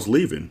just as I was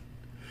leaving,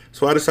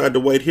 so I decided to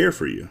wait here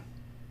for you."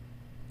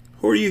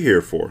 "Who are you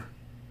here for?"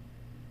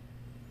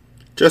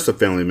 "Just a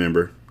family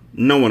member.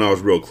 No one I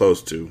was real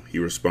close to," he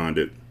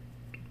responded.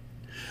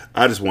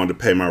 "I just wanted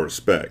to pay my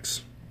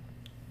respects."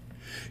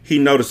 He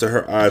noticed that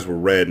her eyes were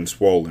red and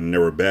swollen and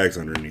there were bags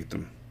underneath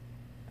them.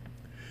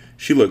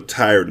 She looked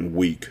tired and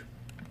weak.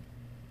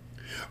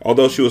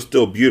 Although she was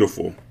still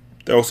beautiful,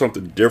 there was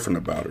something different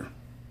about her.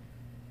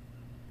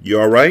 "You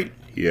alright?"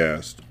 he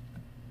asked.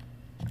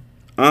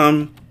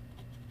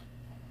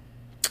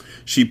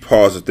 She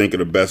paused to think of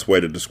the best way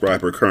to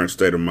describe her current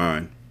state of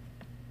mind.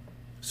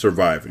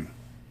 "Surviving.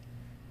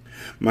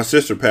 My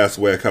sister passed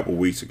away a couple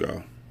weeks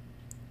ago.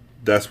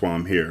 That's why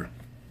I'm here."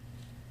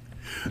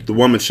 The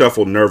woman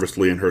shuffled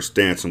nervously in her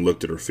stance and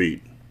looked at her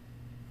feet.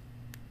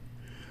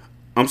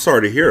 "I'm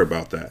sorry to hear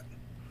about that."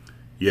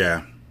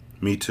 "Yeah,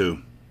 me too."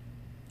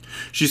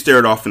 She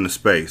stared off into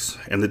space,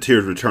 and the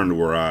tears returned to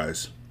her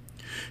eyes.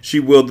 She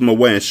willed them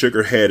away and shook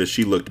her head as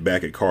she looked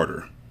back at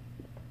Carter.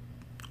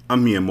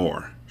 "I'm Mia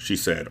Moore," she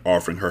said,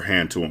 offering her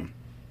hand to him.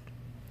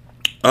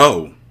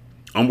 "Oh,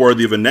 I'm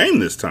worthy of a name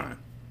this time."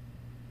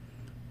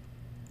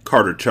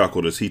 Carter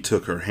chuckled as he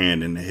took her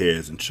hand into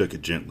his and shook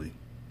it gently.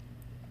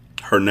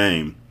 Her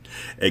name,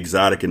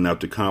 exotic enough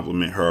to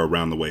complement her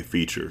around-the-way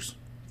features,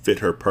 fit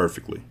her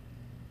perfectly.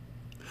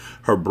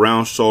 Her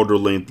brown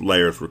shoulder-length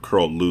layers were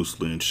curled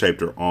loosely and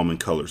shaped her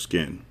almond-colored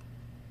skin.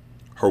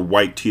 Her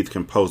white teeth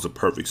composed a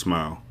perfect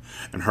smile,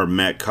 and her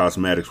matte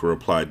cosmetics were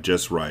applied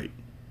just right,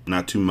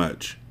 not too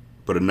much,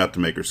 but enough to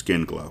make her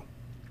skin glow.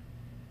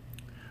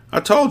 "I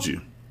told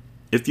you,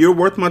 if you're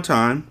worth my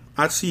time,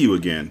 I'd see you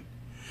again."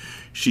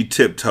 She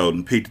tiptoed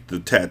and peeked at the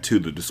tattoo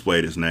that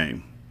displayed his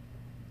name.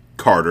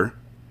 "Carter,"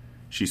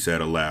 she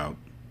said aloud.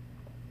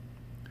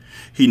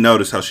 He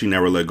noticed how she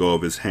never let go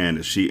of his hand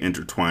as she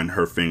intertwined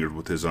her fingers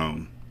with his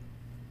own.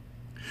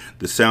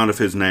 The sound of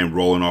his name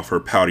rolling off her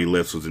pouty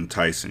lips was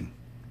enticing,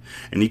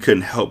 and he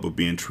couldn't help but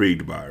be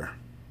intrigued by her.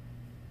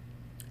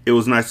 "It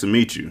was nice to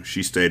meet you,"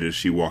 she stated as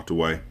she walked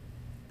away.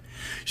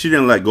 She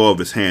didn't let go of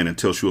his hand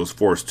until she was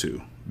forced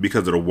to,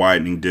 because of the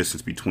widening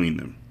distance between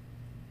them.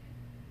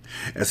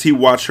 As he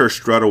watched her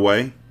strut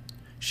away,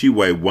 she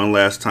waved one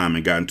last time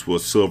and got into a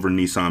silver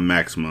Nissan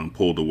Maxima and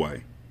pulled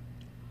away.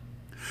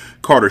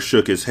 Carter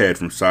shook his head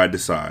from side to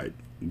side,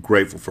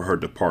 grateful for her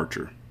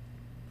departure.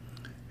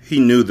 He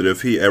knew that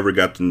if he ever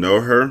got to know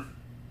her,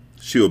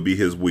 she would be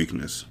his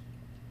weakness.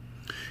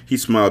 He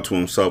smiled to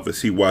himself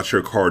as he watched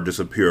her car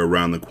disappear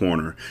around the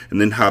corner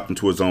and then hopped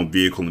into his own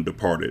vehicle and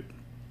departed.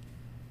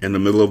 In the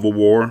middle of a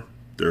war,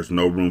 there's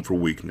no room for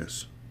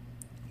weakness.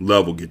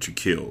 Love will get you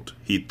killed,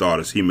 he thought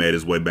as he made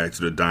his way back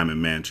to the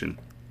Diamond Mansion.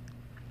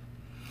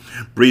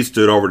 Bree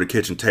stood over the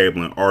kitchen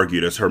table and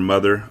argued as her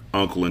mother,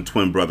 uncle, and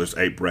twin brothers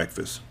ate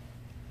breakfast.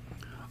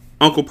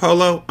 "Uncle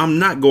Polo, I'm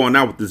not going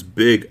out with this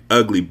big,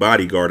 ugly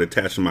bodyguard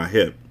attached to my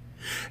hip.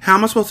 How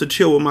am I supposed to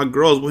chill with my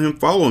girls with him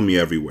following me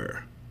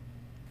everywhere?"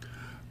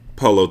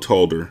 Polo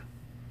told her,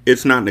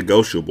 "It's not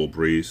negotiable,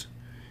 Breeze.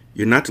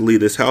 You're not to leave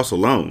this house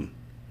alone.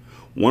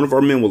 One of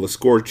our men will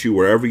escort you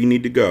wherever you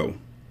need to go.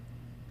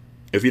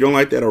 If you don't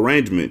like that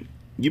arrangement,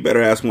 you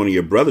better ask one of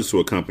your brothers to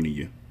accompany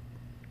you."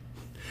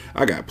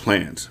 "I got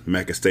plans,"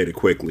 Mecca stated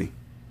quickly.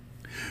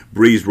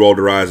 Breeze rolled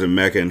her eyes at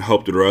Mecca and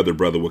hoped that her other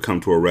brother would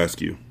come to her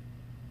rescue.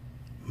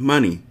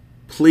 "Money,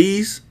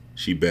 please,"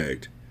 she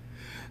begged.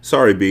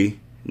 "Sorry, B.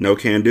 No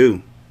can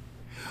do.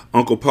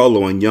 Uncle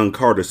Polo and young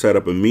Carter set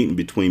up a meeting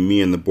between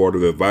me and the board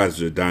of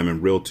advisors at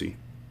Diamond Realty.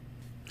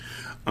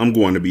 I'm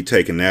going to be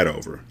taking that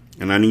over,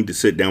 and I need to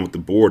sit down with the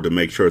board to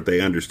make sure that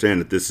they understand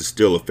that this is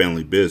still a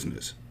family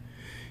business.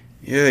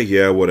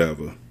 Yeah,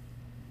 whatever.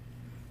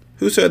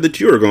 Who said that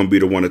you were going to be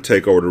the one to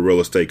take over the real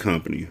estate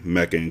company?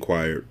 Mecca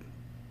inquired.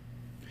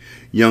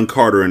 Young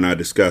Carter and I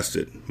discussed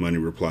it, Money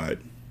replied.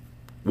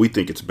 We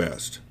think it's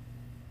best.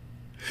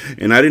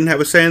 And I didn't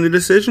have a say in the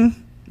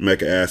decision?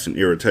 Mecca asked in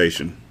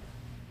irritation.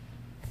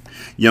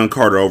 Young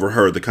Carter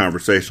overheard the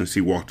conversation as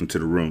he walked into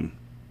the room.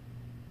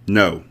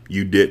 No,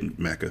 you didn't,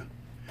 Mecca.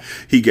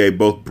 He gave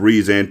both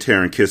Breeze and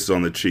Taryn kisses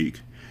on the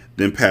cheek,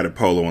 then patted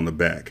Polo on the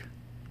back.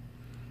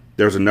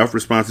 There's enough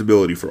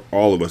responsibility for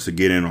all of us to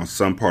get in on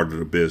some part of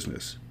the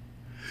business.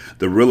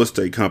 The real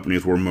estate company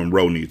is where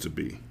Monroe needs to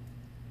be.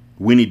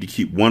 We need to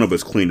keep one of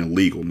us clean and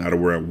legal now that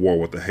we're at war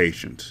with the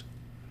Haitians.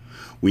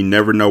 We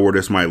never know where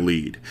this might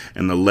lead,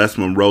 and the less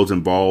Monroe's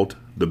involved,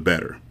 the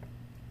better.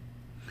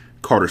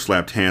 Carter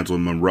slapped hands with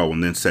Monroe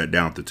and then sat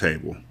down at the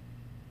table.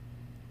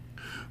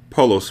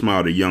 Polo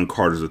smiled at young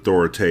Carter's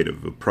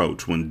authoritative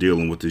approach when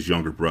dealing with his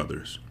younger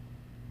brothers.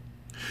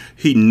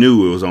 He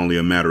knew it was only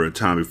a matter of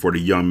time before the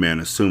young man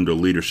assumed a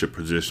leadership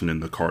position in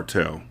the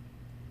cartel.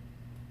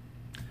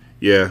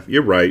 Yeah,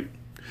 you're right,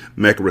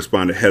 Mecca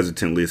responded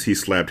hesitantly as he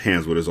slapped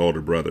hands with his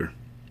older brother.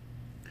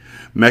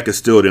 Mecca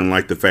still didn't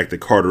like the fact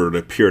that Carter had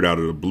appeared out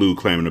of the blue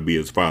claiming to be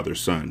his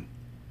father's son.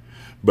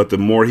 But the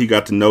more he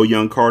got to know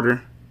young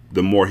Carter,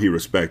 the more he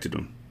respected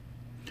him.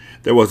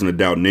 There wasn't a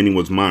doubt in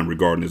anyone's mind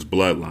regarding his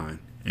bloodline,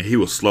 and he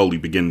was slowly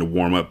beginning to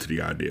warm up to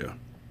the idea.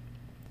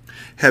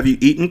 Have you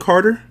eaten,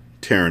 Carter?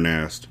 Taryn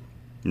asked.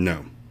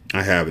 No,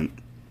 I haven't.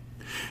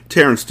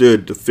 Taryn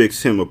stood to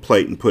fix him a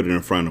plate and put it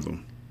in front of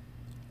him.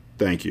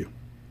 Thank you.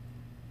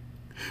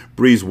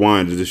 Breeze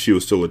whined as if she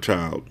was still a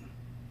child.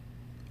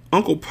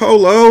 Uncle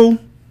Polo!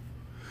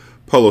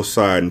 Polo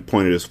sighed and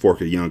pointed his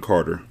fork at young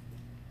Carter.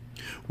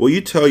 Will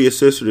you tell your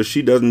sister that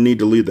she doesn't need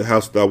to leave the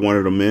house without one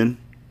of the men?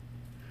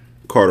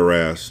 Carter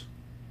asked.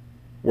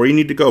 Where you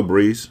need to go,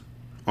 Breeze?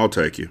 I'll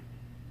take you.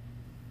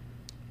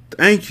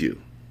 Thank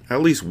you.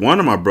 At least one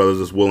of my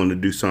brothers is willing to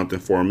do something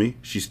for me,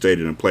 she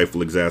stated in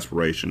playful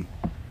exasperation.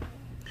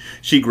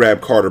 She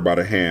grabbed Carter by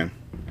the hand.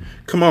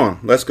 Come on,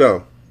 let's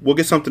go. We'll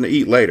get something to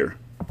eat later.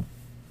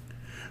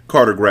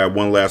 Carter grabbed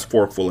one last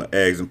forkful of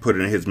eggs and put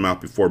it in his mouth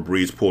before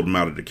Breeze pulled him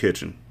out of the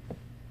kitchen.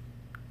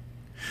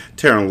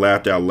 Taryn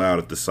laughed out loud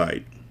at the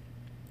sight.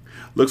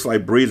 Looks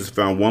like Breeze has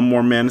found one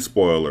more man to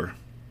spoil her.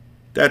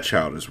 That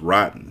child is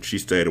rotten, she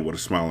stated with a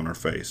smile on her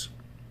face.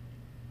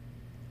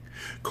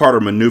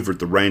 Carter maneuvered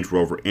the Range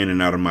Rover in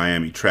and out of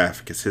Miami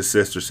traffic as his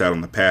sister sat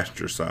on the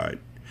passenger side,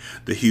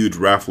 the huge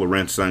Ralph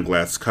Lauren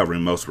sunglasses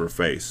covering most of her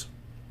face.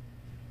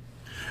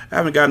 I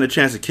haven't gotten a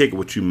chance to kick it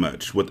with you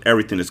much, with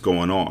everything that's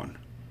going on.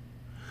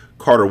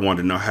 Carter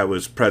wanted to know how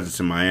his presence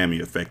in Miami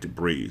affected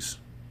Breeze.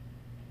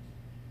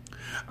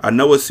 I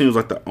know it seems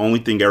like the only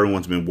thing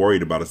everyone's been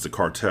worried about is the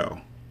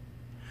cartel.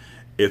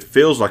 It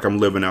feels like I'm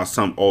living out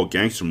some old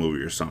gangster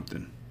movie or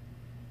something.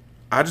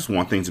 I just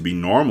want things to be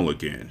normal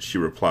again, she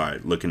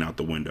replied, looking out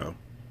the window.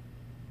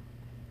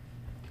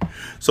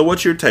 So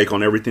what's your take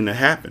on everything that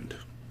happened?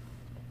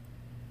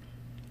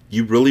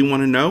 You really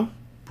want to know?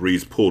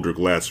 Breeze pulled her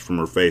glasses from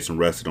her face and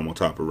rested them on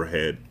top of her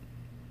head.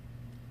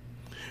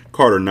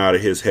 Carter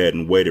nodded his head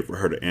and waited for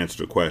her to answer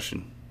the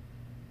question.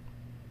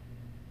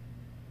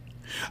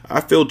 I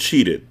feel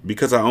cheated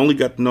because I only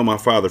got to know my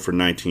father for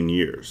 19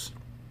 years.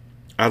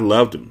 I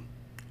loved him,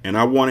 and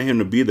I wanted him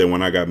to be there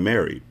when I got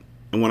married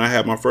and when I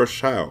had my first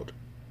child.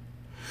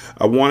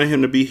 I wanted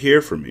him to be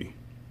here for me.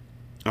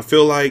 I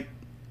feel like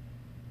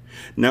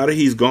now that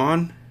he's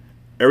gone,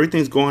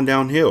 everything's going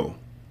downhill.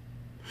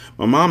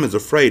 My mom is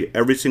afraid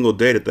every single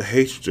day that the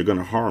Haitians are going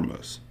to harm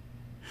us.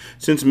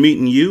 Since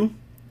meeting you,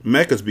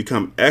 Mecca's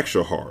become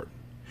extra hard.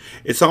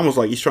 It's almost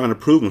like he's trying to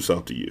prove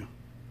himself to you.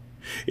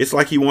 It's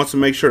like he wants to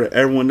make sure that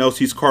everyone knows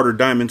he's Carter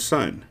Diamond's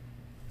son.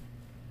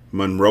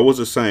 Monroe is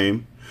the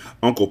same.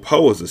 Uncle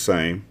Poe is the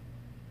same.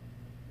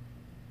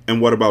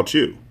 And what about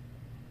you?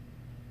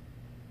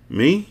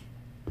 Me?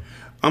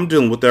 I'm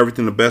dealing with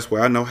everything the best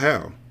way I know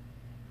how.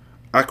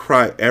 I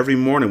cry every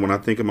morning when I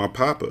think of my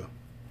papa.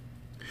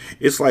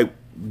 It's like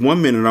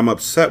one minute I'm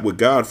upset with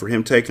God for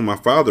him taking my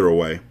father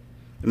away,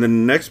 and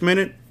then the next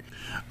minute,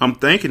 I'm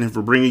thanking him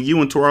for bringing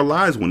you into our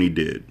lives when he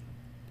did.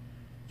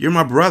 You're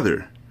my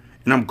brother,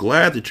 and I'm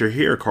glad that you're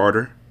here,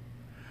 Carter.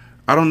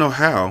 I don't know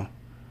how,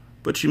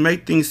 but you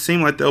make things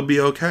seem like they'll be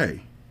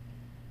okay.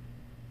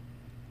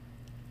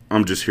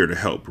 I'm just here to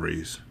help,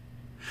 Breeze.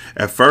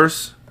 At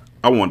first,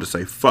 I wanted to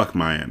say fuck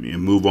Miami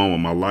and move on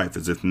with my life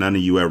as if none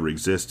of you ever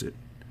existed.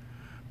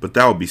 But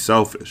that would be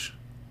selfish.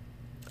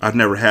 I've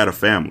never had a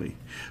family,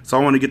 so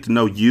I want to get to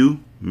know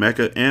you,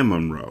 Mecca, and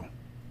Monroe.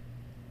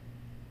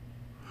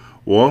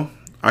 Well,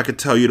 I could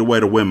tell you the way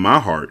to win my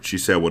heart, she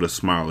said with a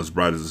smile as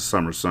bright as the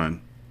summer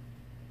sun.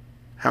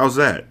 How's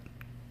that?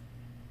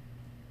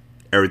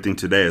 Everything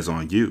today is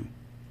on you.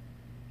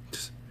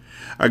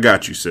 I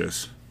got you,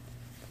 sis.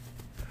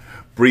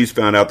 Breeze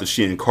found out that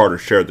she and Carter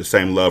shared the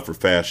same love for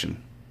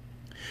fashion.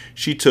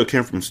 She took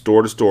him from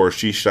store to store as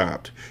she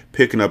shopped,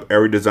 picking up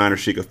every designer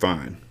she could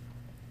find.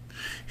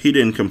 He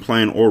didn't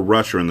complain or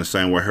rush her in the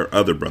same way her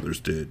other brothers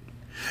did,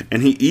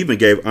 and he even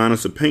gave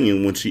honest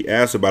opinion when she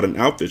asked about an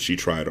outfit she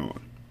tried on.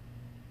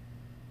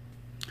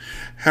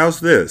 "How's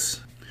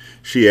this?"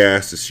 she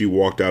asked as she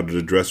walked out of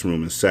the dressing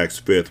room in Saks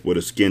Fifth with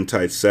a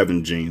skin-tight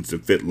 7 jeans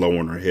that fit low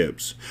on her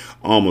hips,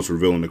 almost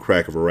revealing the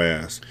crack of her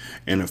ass,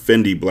 and a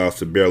Fendi blouse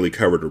that barely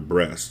covered her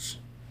breasts.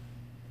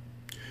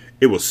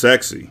 It was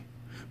sexy,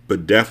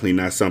 but definitely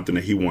not something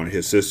that he wanted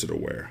his sister to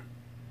wear.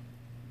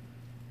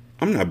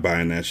 "I'm not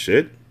buying that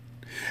shit.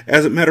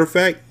 As a matter of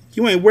fact,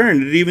 you ain't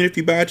wearing it even if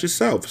you buy it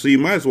yourself, so you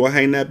might as well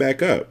hang that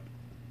back up."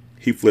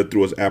 He flipped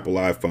through his Apple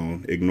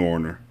iPhone,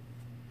 ignoring her.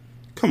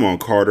 "Come on,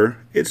 Carter,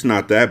 it's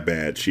not that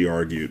bad," she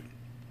argued.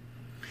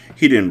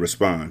 He didn't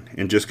respond,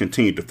 and just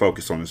continued to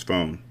focus on his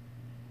phone.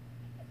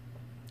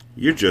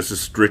 "You're just as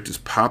strict as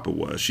Papa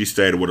was," she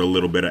stated with a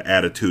little bit of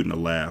attitude and a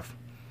laugh.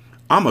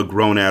 "I'm a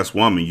grown-ass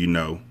woman, you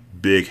know,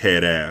 big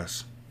head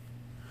ass."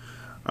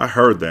 "I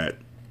heard that,"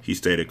 he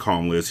stated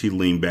calmly as he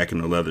leaned back in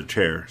the leather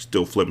chair,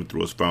 still flipping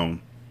through his phone.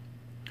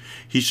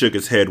 He shook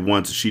his head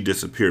once as she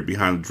disappeared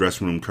behind the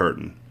dressing room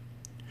curtain.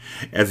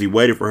 As he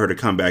waited for her to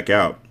come back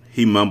out,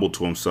 he mumbled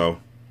to himself,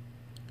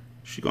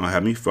 "She gonna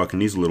have me fucking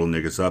these little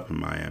niggas up in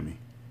Miami."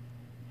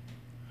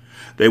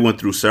 They went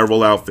through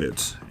several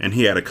outfits, and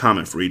he had a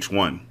comment for each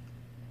one.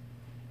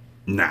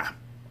 "Nah.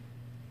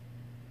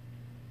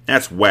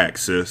 That's whack,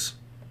 sis.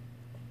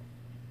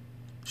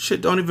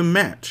 Shit don't even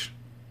match."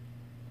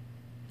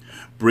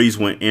 Breeze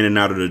went in and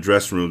out of the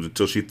dressing rooms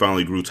until she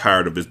finally grew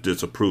tired of his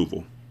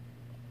disapproval.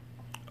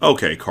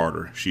 "Okay,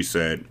 Carter," she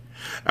said.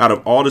 "Out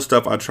of all the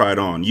stuff I tried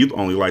on, you've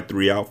only liked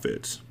 3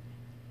 outfits.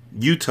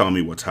 You tell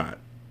me what's hot."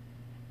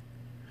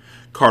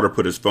 Carter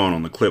put his phone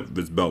on the clip of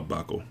his belt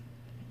buckle.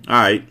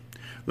 "Alright,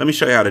 let me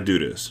show you how to do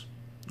this.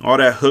 All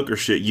that hooker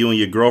shit you and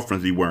your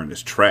girlfriends be wearing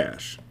is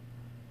trash."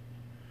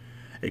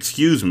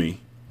 "Excuse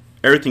me,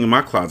 everything in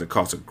my closet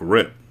costs a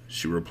grip,"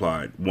 she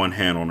replied, one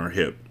hand on her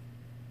hip.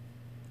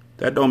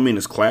 "That don't mean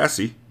it's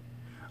classy.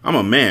 I'm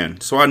a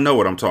man, so I know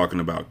what I'm talking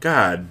about."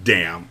 God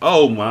damn.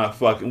 Oh my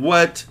fucking...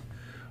 What?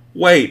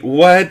 Wait,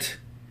 what?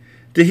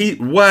 Did he...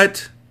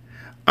 What?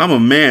 "I'm a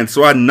man,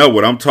 so I know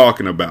what I'm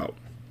talking about."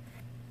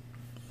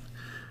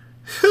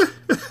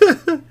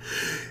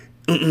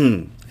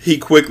 He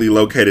quickly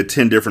located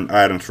 10 different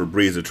items for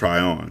Breeze to try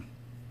on.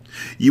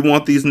 "You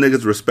want these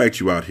niggas to respect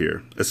you out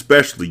here,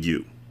 especially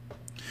you.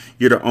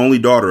 You're the only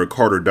daughter of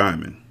Carter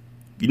Diamond.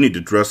 You need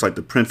to dress like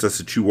the princess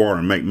that you are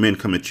and make men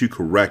come at you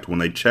correct when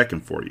they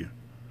checking for you."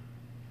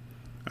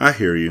 "I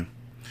hear you."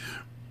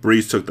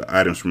 Breeze took the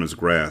items from his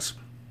grasp.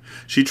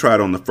 She tried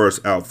on the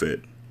first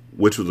outfit,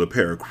 which was a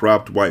pair of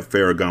cropped white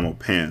Ferragamo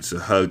pants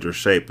that hugged her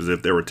shape as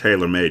if they were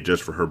tailor-made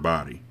just for her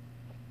body.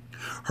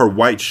 Her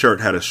white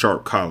shirt had a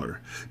sharp collar,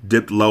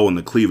 dipped low in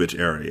the cleavage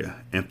area,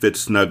 and fit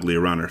snugly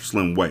around her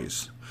slim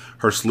waist,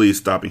 her sleeves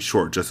stopping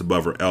short just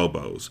above her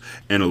elbows,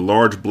 and a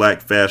large black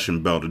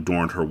fashion belt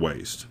adorned her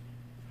waist.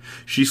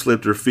 She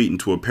slipped her feet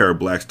into a pair of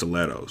black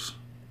stilettos.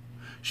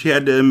 She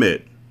had to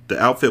admit,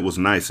 the outfit was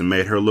nice and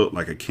made her look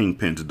like a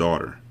kingpin's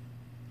daughter.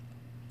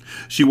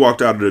 She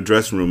walked out of the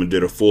dressing room and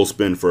did a full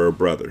spin for her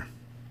brother.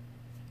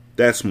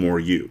 "That's more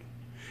you,"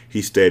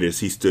 he stated as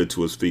he stood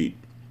to his feet.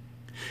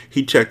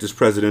 He checked his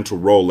presidential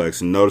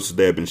Rolex and noticed that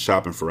they had been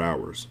shopping for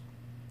hours.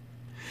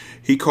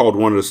 He called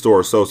one of the store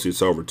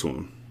associates over to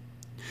him.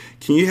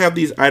 "Can you have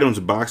these items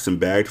boxed and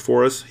bagged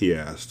for us?" he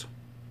asked.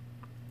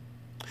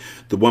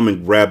 The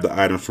woman grabbed the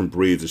items from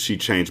Breeze as she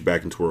changed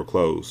back into her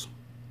clothes.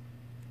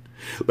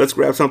 "Let's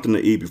grab something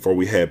to eat before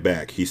we head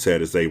back," he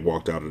said as they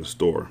walked out of the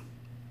store.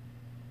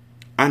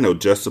 "I know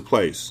just the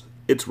place.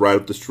 It's right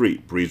up the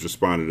street," Breeze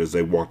responded as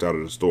they walked out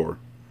of the store.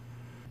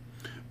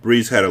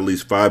 Breeze had at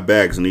least 5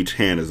 bags in each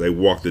hand as they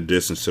walked the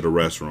distance to the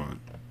restaurant.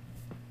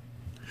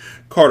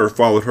 Carter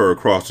followed her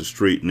across the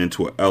street and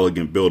into an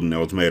elegant building that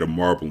was made of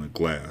marble and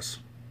glass.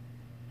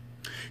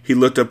 He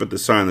looked up at the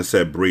sign that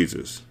said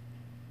Breezes.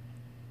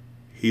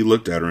 He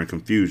looked at her in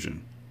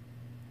confusion.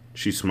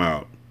 She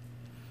smiled.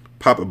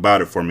 "Papa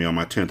bought it for me on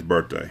my 10th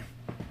birthday."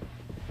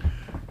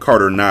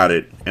 Carter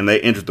nodded, and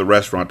they entered the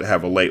restaurant to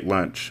have a late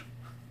lunch.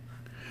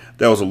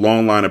 There was a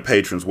long line of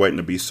patrons waiting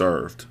to be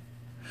served.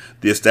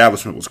 The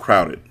establishment was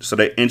crowded, so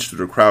they inched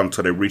through the crowd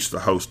until they reached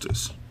the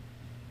hostess.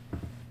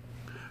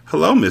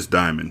 "Hello, Miss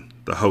Diamond,"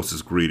 the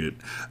hostess greeted,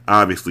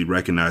 obviously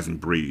recognizing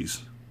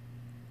Breeze.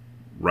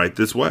 "Right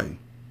this way."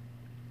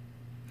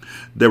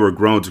 There were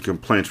groans and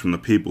complaints from the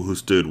people who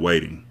stood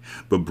waiting,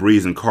 but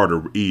Breeze and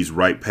Carter eased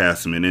right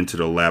past them and into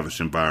the lavish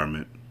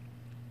environment.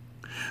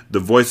 The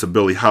voice of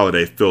Billie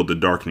Holiday filled the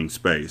darkening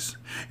space,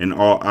 and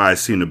all eyes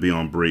seemed to be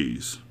on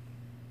Breeze.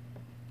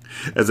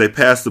 As they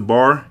passed the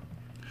bar,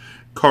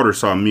 Carter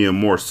saw Mia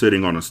Moore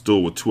sitting on a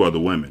stool with 2 other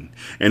women,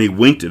 and he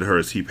winked at her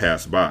as he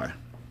passed by.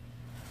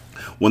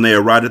 When they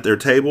arrived at their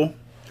table,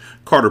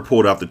 Carter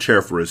pulled out the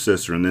chair for his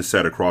sister and then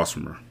sat across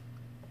from her.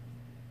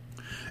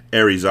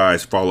 Aries'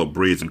 eyes followed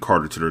Breeze and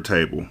Carter to their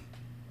table.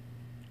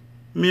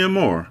 "Mia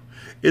Moore,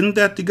 isn't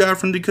that the guy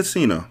from the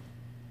casino?"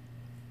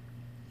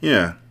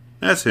 "Yeah,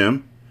 That's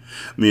him.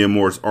 Mia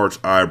Moore's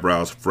arched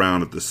eyebrows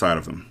frowned at the sight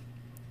of him.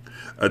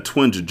 A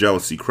twinge of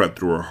jealousy crept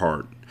through her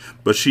heart,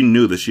 but she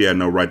knew that she had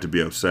no right to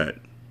be upset.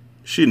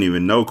 She didn't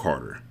even know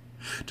Carter.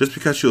 Just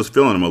because she was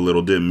feeling him a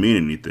little didn't mean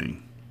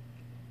anything.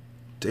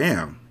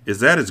 Damn, is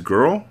that his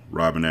girl?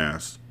 Robin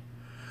asked.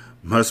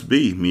 Must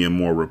be, Mia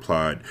Moore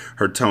replied,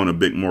 her tone a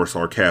bit more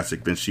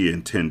sarcastic than she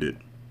intended.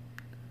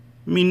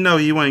 Me know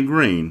you ain't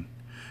green,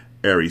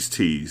 Aries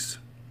teased.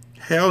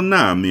 Hell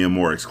nah, Mia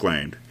Moore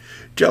exclaimed.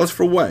 Jealous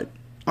for what?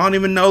 I don't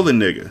even know the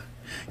nigga.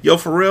 Yo,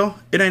 for real,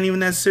 it ain't even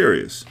that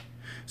serious.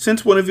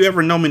 Since when have you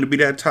ever known me to be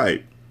that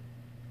type?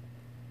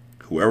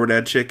 Whoever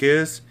that chick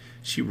is,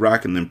 she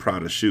rocking them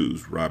Prada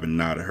shoes, Robin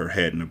nodded her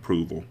head in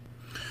approval.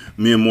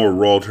 Mia Moore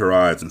rolled her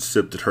eyes and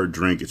sipped at her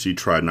drink as she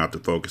tried not to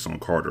focus on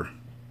Carter.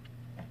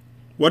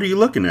 What are you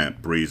looking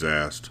at? Breeze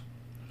asked.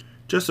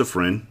 Just a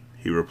friend,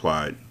 he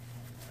replied.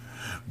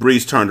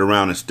 Breeze turned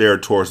around and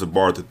stared towards the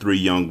bar at the three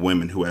young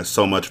women who had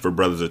so much of her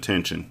brother's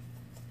attention.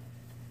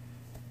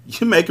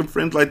 You making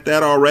friends like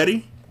that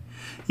already?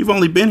 You've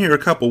only been here a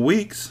couple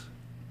weeks.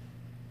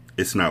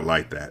 It's not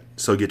like that,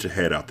 so get your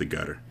head out the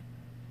gutter.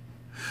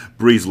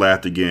 Breeze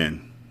laughed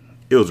again.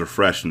 It was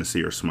refreshing to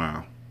see her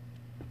smile.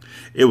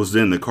 It was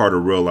then that Carter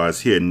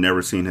realized he had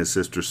never seen his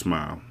sister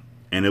smile,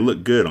 and it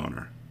looked good on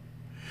her.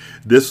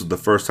 This was the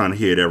first time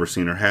he had ever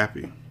seen her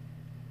happy.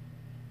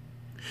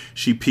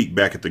 She peeked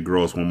back at the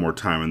girls one more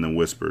time and then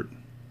whispered,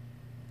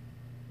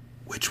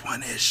 Which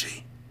one is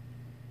she?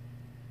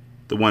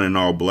 The one in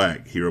all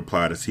black, he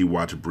replied as he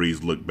watched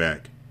Breeze look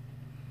back.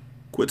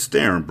 Quit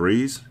staring,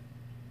 Breeze.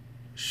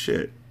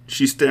 Shit,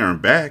 she's staring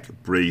back,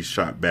 Breeze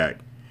shot back.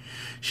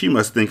 She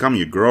must think I'm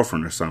your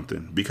girlfriend or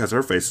something, because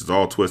her face is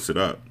all twisted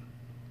up.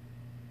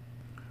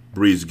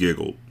 Breeze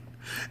giggled.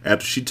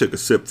 After she took a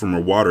sip from her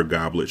water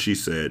goblet, she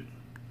said,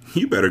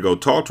 You better go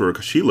talk to her,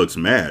 because she looks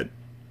mad.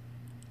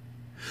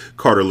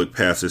 Carter looked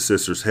past his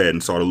sister's head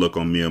and saw the look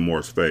on Mia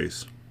Moore's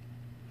face.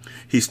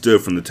 He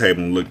stood from the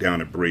table and looked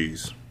down at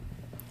Breeze.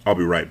 I'll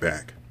be right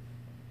back.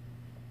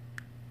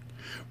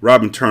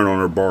 Robin turned on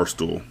her bar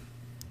stool.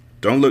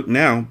 Don't look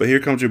now, but here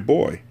comes your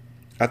boy.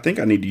 I think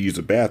I need to use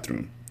the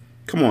bathroom.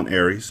 Come on,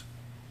 Aries.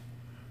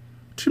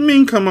 What you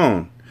mean, come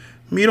on?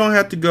 Me don't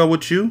have to go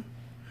with you,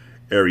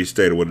 Aries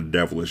stated with a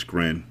devilish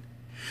grin.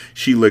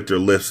 She licked her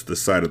lips at the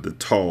sight of the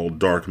tall,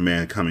 dark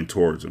man coming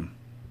towards him.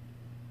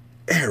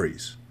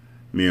 Aries,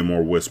 Mia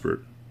Moore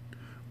whispered.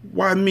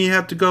 Why me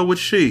have to go with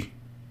she?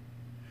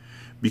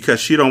 Because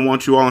she don't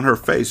want you all in her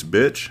face,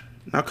 bitch.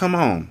 Now come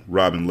on,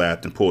 Robin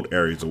laughed and pulled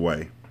Aries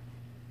away.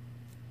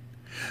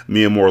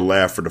 Mia Moore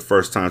laughed for the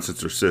first time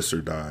since her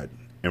sister died,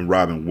 and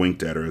Robin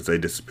winked at her as they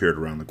disappeared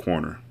around the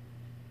corner.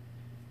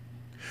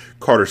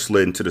 Carter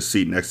slid into the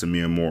seat next to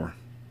Mia Moore.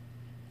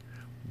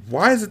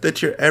 Why is it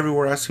that you're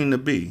everywhere I seem to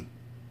be?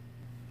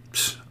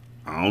 Psst,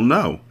 I don't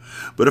know,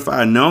 but if I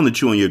had known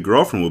that you and your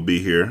girlfriend would be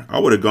here, I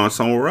would have gone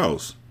somewhere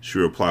else, she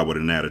replied with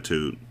an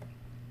attitude.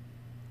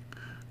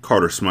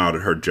 Carter smiled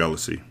at her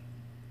jealousy.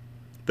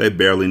 They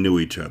barely knew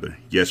each other,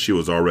 yet she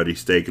was already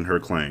staking her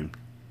claim.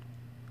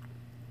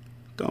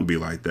 Don't be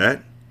like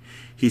that.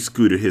 He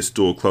scooted his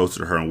stool closer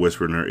to her and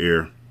whispered in her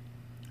ear,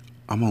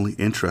 I'm only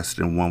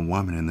interested in one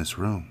woman in this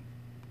room.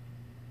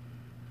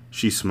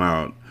 She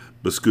smiled,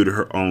 but scooted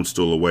her own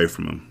stool away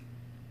from him.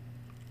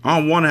 I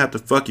don't want to have to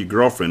fuck your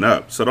girlfriend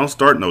up, so don't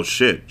start no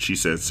shit, she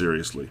said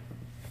seriously.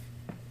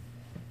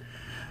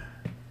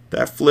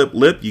 That flip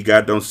lip you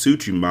got don't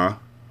suit you, Ma.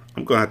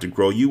 I'm gonna have to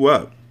grow you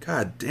up.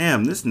 God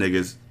damn, this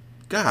nigga's...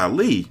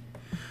 Golly.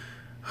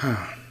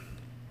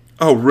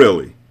 Oh,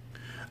 really?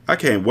 I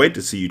can't wait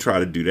to see you try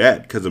to do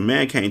that, because a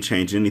man can't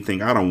change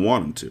anything I don't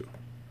want him to.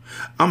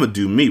 I'ma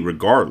do me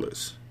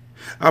regardless.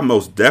 I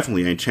most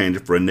definitely ain't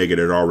changing for a nigga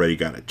that already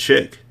got a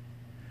chick.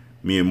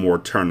 Mia Moore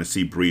turned to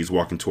see Breeze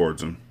walking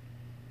towards him.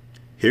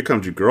 Here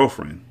comes your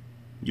girlfriend.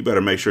 You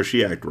better make sure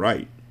she act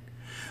right.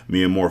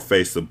 Mia Moore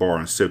faced the bar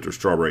and sipped her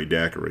strawberry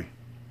daiquiri.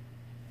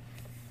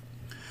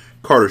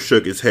 Carter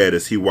shook his head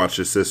as he watched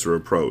his sister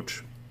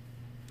approach.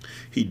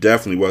 He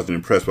definitely wasn't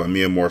impressed by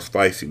Mia Moore's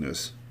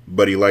feistiness,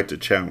 but he liked a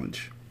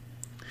challenge.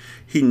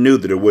 He knew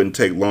that it wouldn't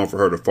take long for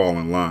her to fall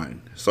in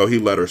line, so he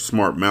let her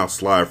smart mouth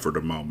slide for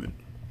the moment.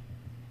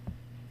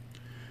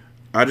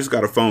 I just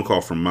got a phone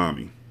call from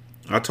Mommy.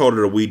 I told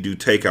her that we'd do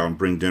takeout and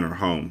bring dinner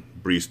home,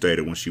 Bree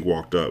stated when she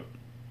walked up.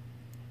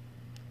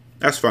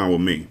 That's fine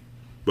with me,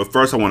 but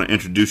first I want to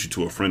introduce you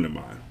to a friend of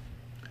mine.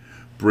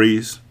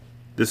 Breeze,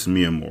 this is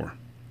Mia Moore.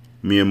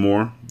 Mia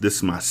Moore, this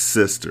is my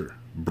sister,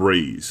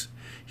 Breeze,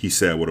 he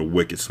said with a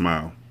wicked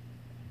smile.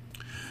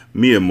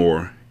 Mia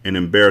Moore, an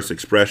embarrassed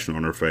expression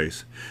on her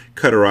face,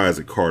 cut her eyes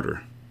at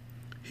Carter.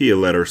 He had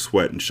let her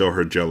sweat and show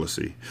her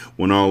jealousy,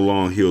 when all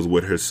along he was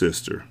with her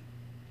sister.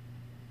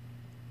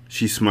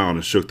 She smiled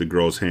and shook the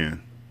girl's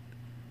hand.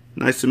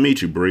 Nice to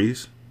meet you,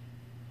 Breeze.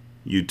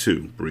 You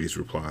too, Breeze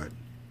replied.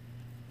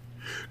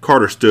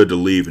 Carter stood to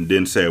leave and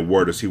didn't say a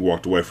word as he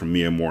walked away from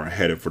Mia Moore and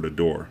headed for the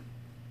door.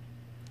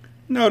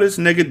 No, this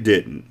nigga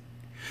didn't.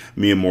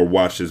 Mia Moore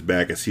watched his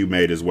back as he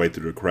made his way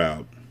through the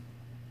crowd.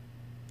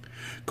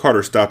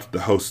 Carter stopped at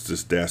the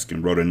hostess' desk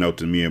and wrote a note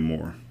to Mia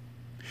Moore.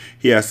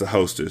 He asked the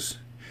hostess,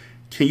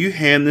 "Can you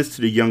hand this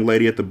to the young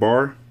lady at the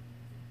bar?"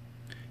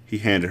 He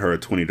handed her a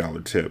 $20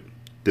 tip,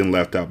 then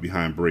left out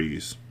behind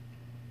Breeze.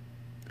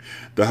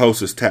 The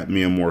hostess tapped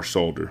Mia Moore's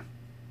shoulder.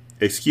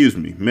 "Excuse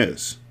me,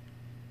 miss."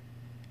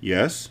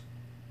 "Yes?"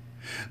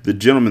 "The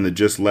gentleman that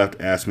just left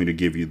asked me to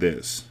give you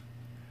this."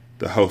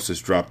 The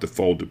hostess dropped the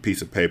folded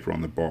piece of paper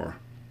on the bar.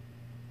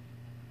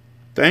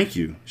 "Thank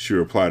you," she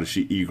replied as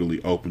she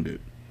eagerly opened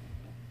it.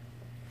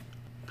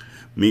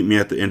 "Meet me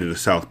at the end of the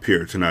South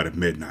Pier tonight at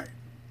midnight.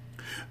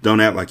 Don't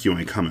act like you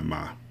ain't coming,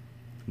 Ma.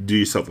 Do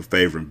yourself a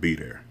favor and be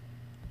there.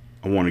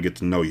 I want to get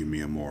to know you,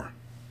 Mia Moore.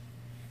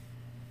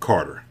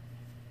 Carter.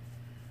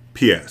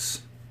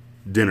 P.S.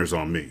 Dinner's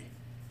on me."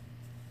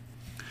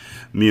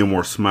 Mia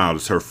Moore smiled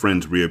as her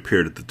friends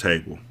reappeared at the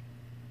table.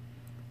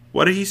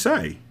 "What did he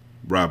say?"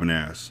 Robin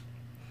asked.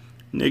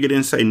 "Nigga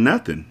didn't say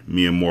nothing,"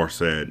 Mia Moore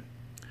said.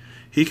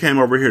 "He came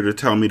over here to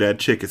tell me that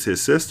chick is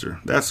his sister,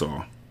 that's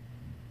all."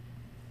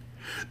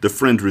 The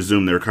friends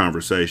resumed their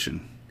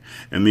conversation,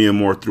 and Mia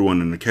Moore threw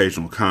in an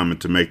occasional comment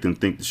to make them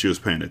think that she was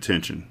paying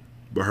attention,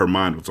 but her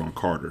mind was on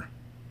Carter.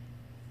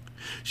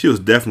 She was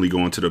definitely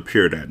going to the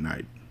pier that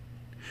night.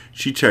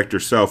 She checked her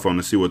cell phone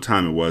to see what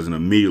time it was and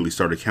immediately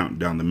started counting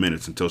down the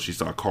minutes until she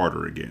saw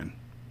Carter again.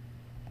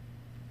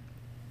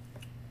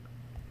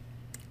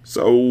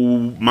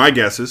 So, my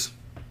guess is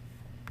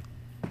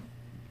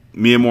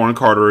Mia Moore and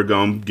Carter are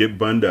going to get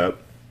bunned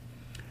up.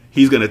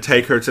 He's going to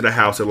take her to the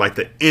house at like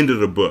the end of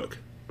the book,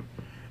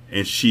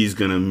 and she's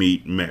going to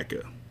meet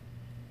Mecca.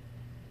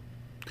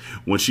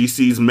 When she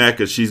sees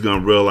Mecca, she's going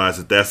to realize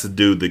that that's the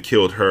dude that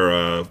killed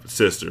her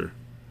sister.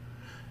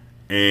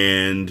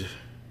 And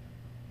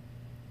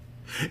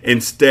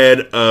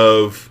instead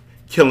of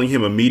killing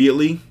him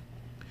immediately,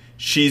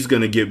 she's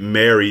going to get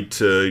married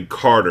to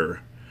Carter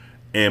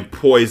and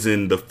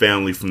poison the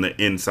family from the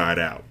inside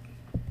out.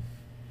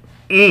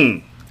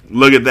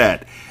 Look at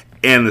that.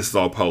 And this is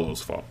all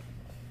Polo's fault.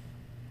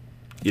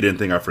 You didn't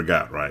think I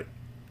forgot, right?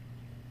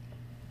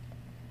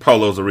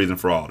 Polo's the reason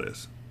for all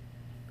this.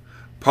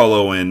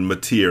 Polo and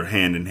Mattia are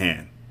hand in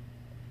hand.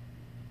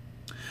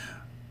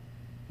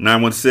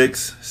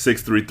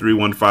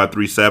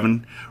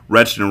 916-633-1537.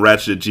 Ratchet and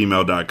Ratchet at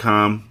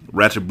gmail.com.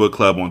 Ratchet Book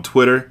Club on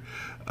Twitter.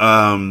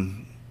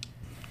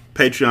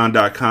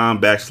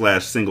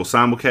 Patreon.com/single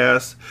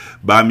simulcast.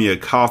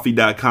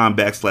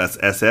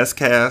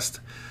 Buymeacoffee.com/sscast.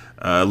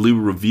 Leave a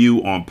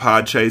review on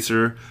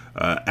Podchaser,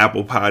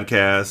 Apple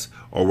Podcasts,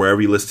 or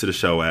wherever you listen to the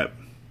show at.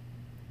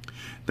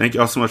 Thank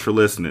y'all so much for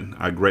listening.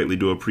 I greatly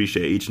do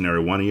appreciate each and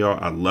every one of y'all.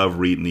 I love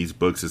reading these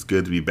books. It's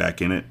good to be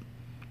back in it.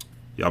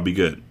 Y'all be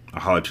good. I'll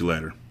holler at you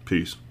later.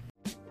 Peace.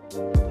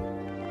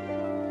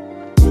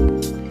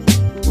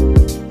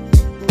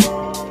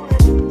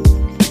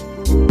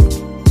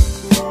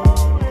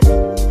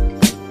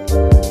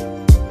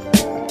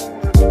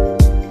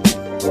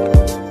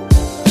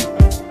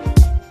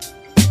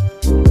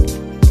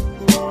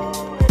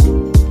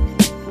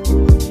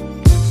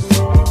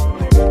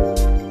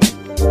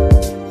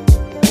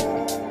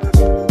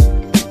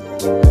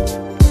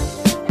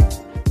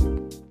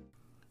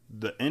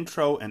 The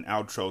intro and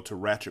outro to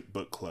Ratchet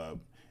Book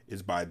Club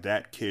is by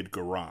That Kid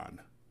Garan,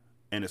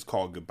 and it's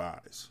called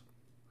Goodbyes.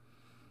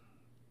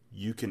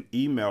 You can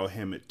email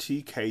him at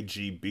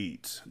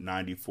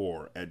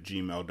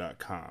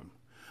tkgbeats94@gmail.com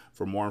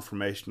for more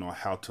information on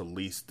how to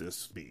lease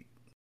this beat.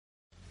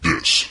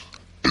 This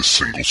is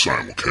Single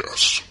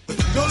Simulcast.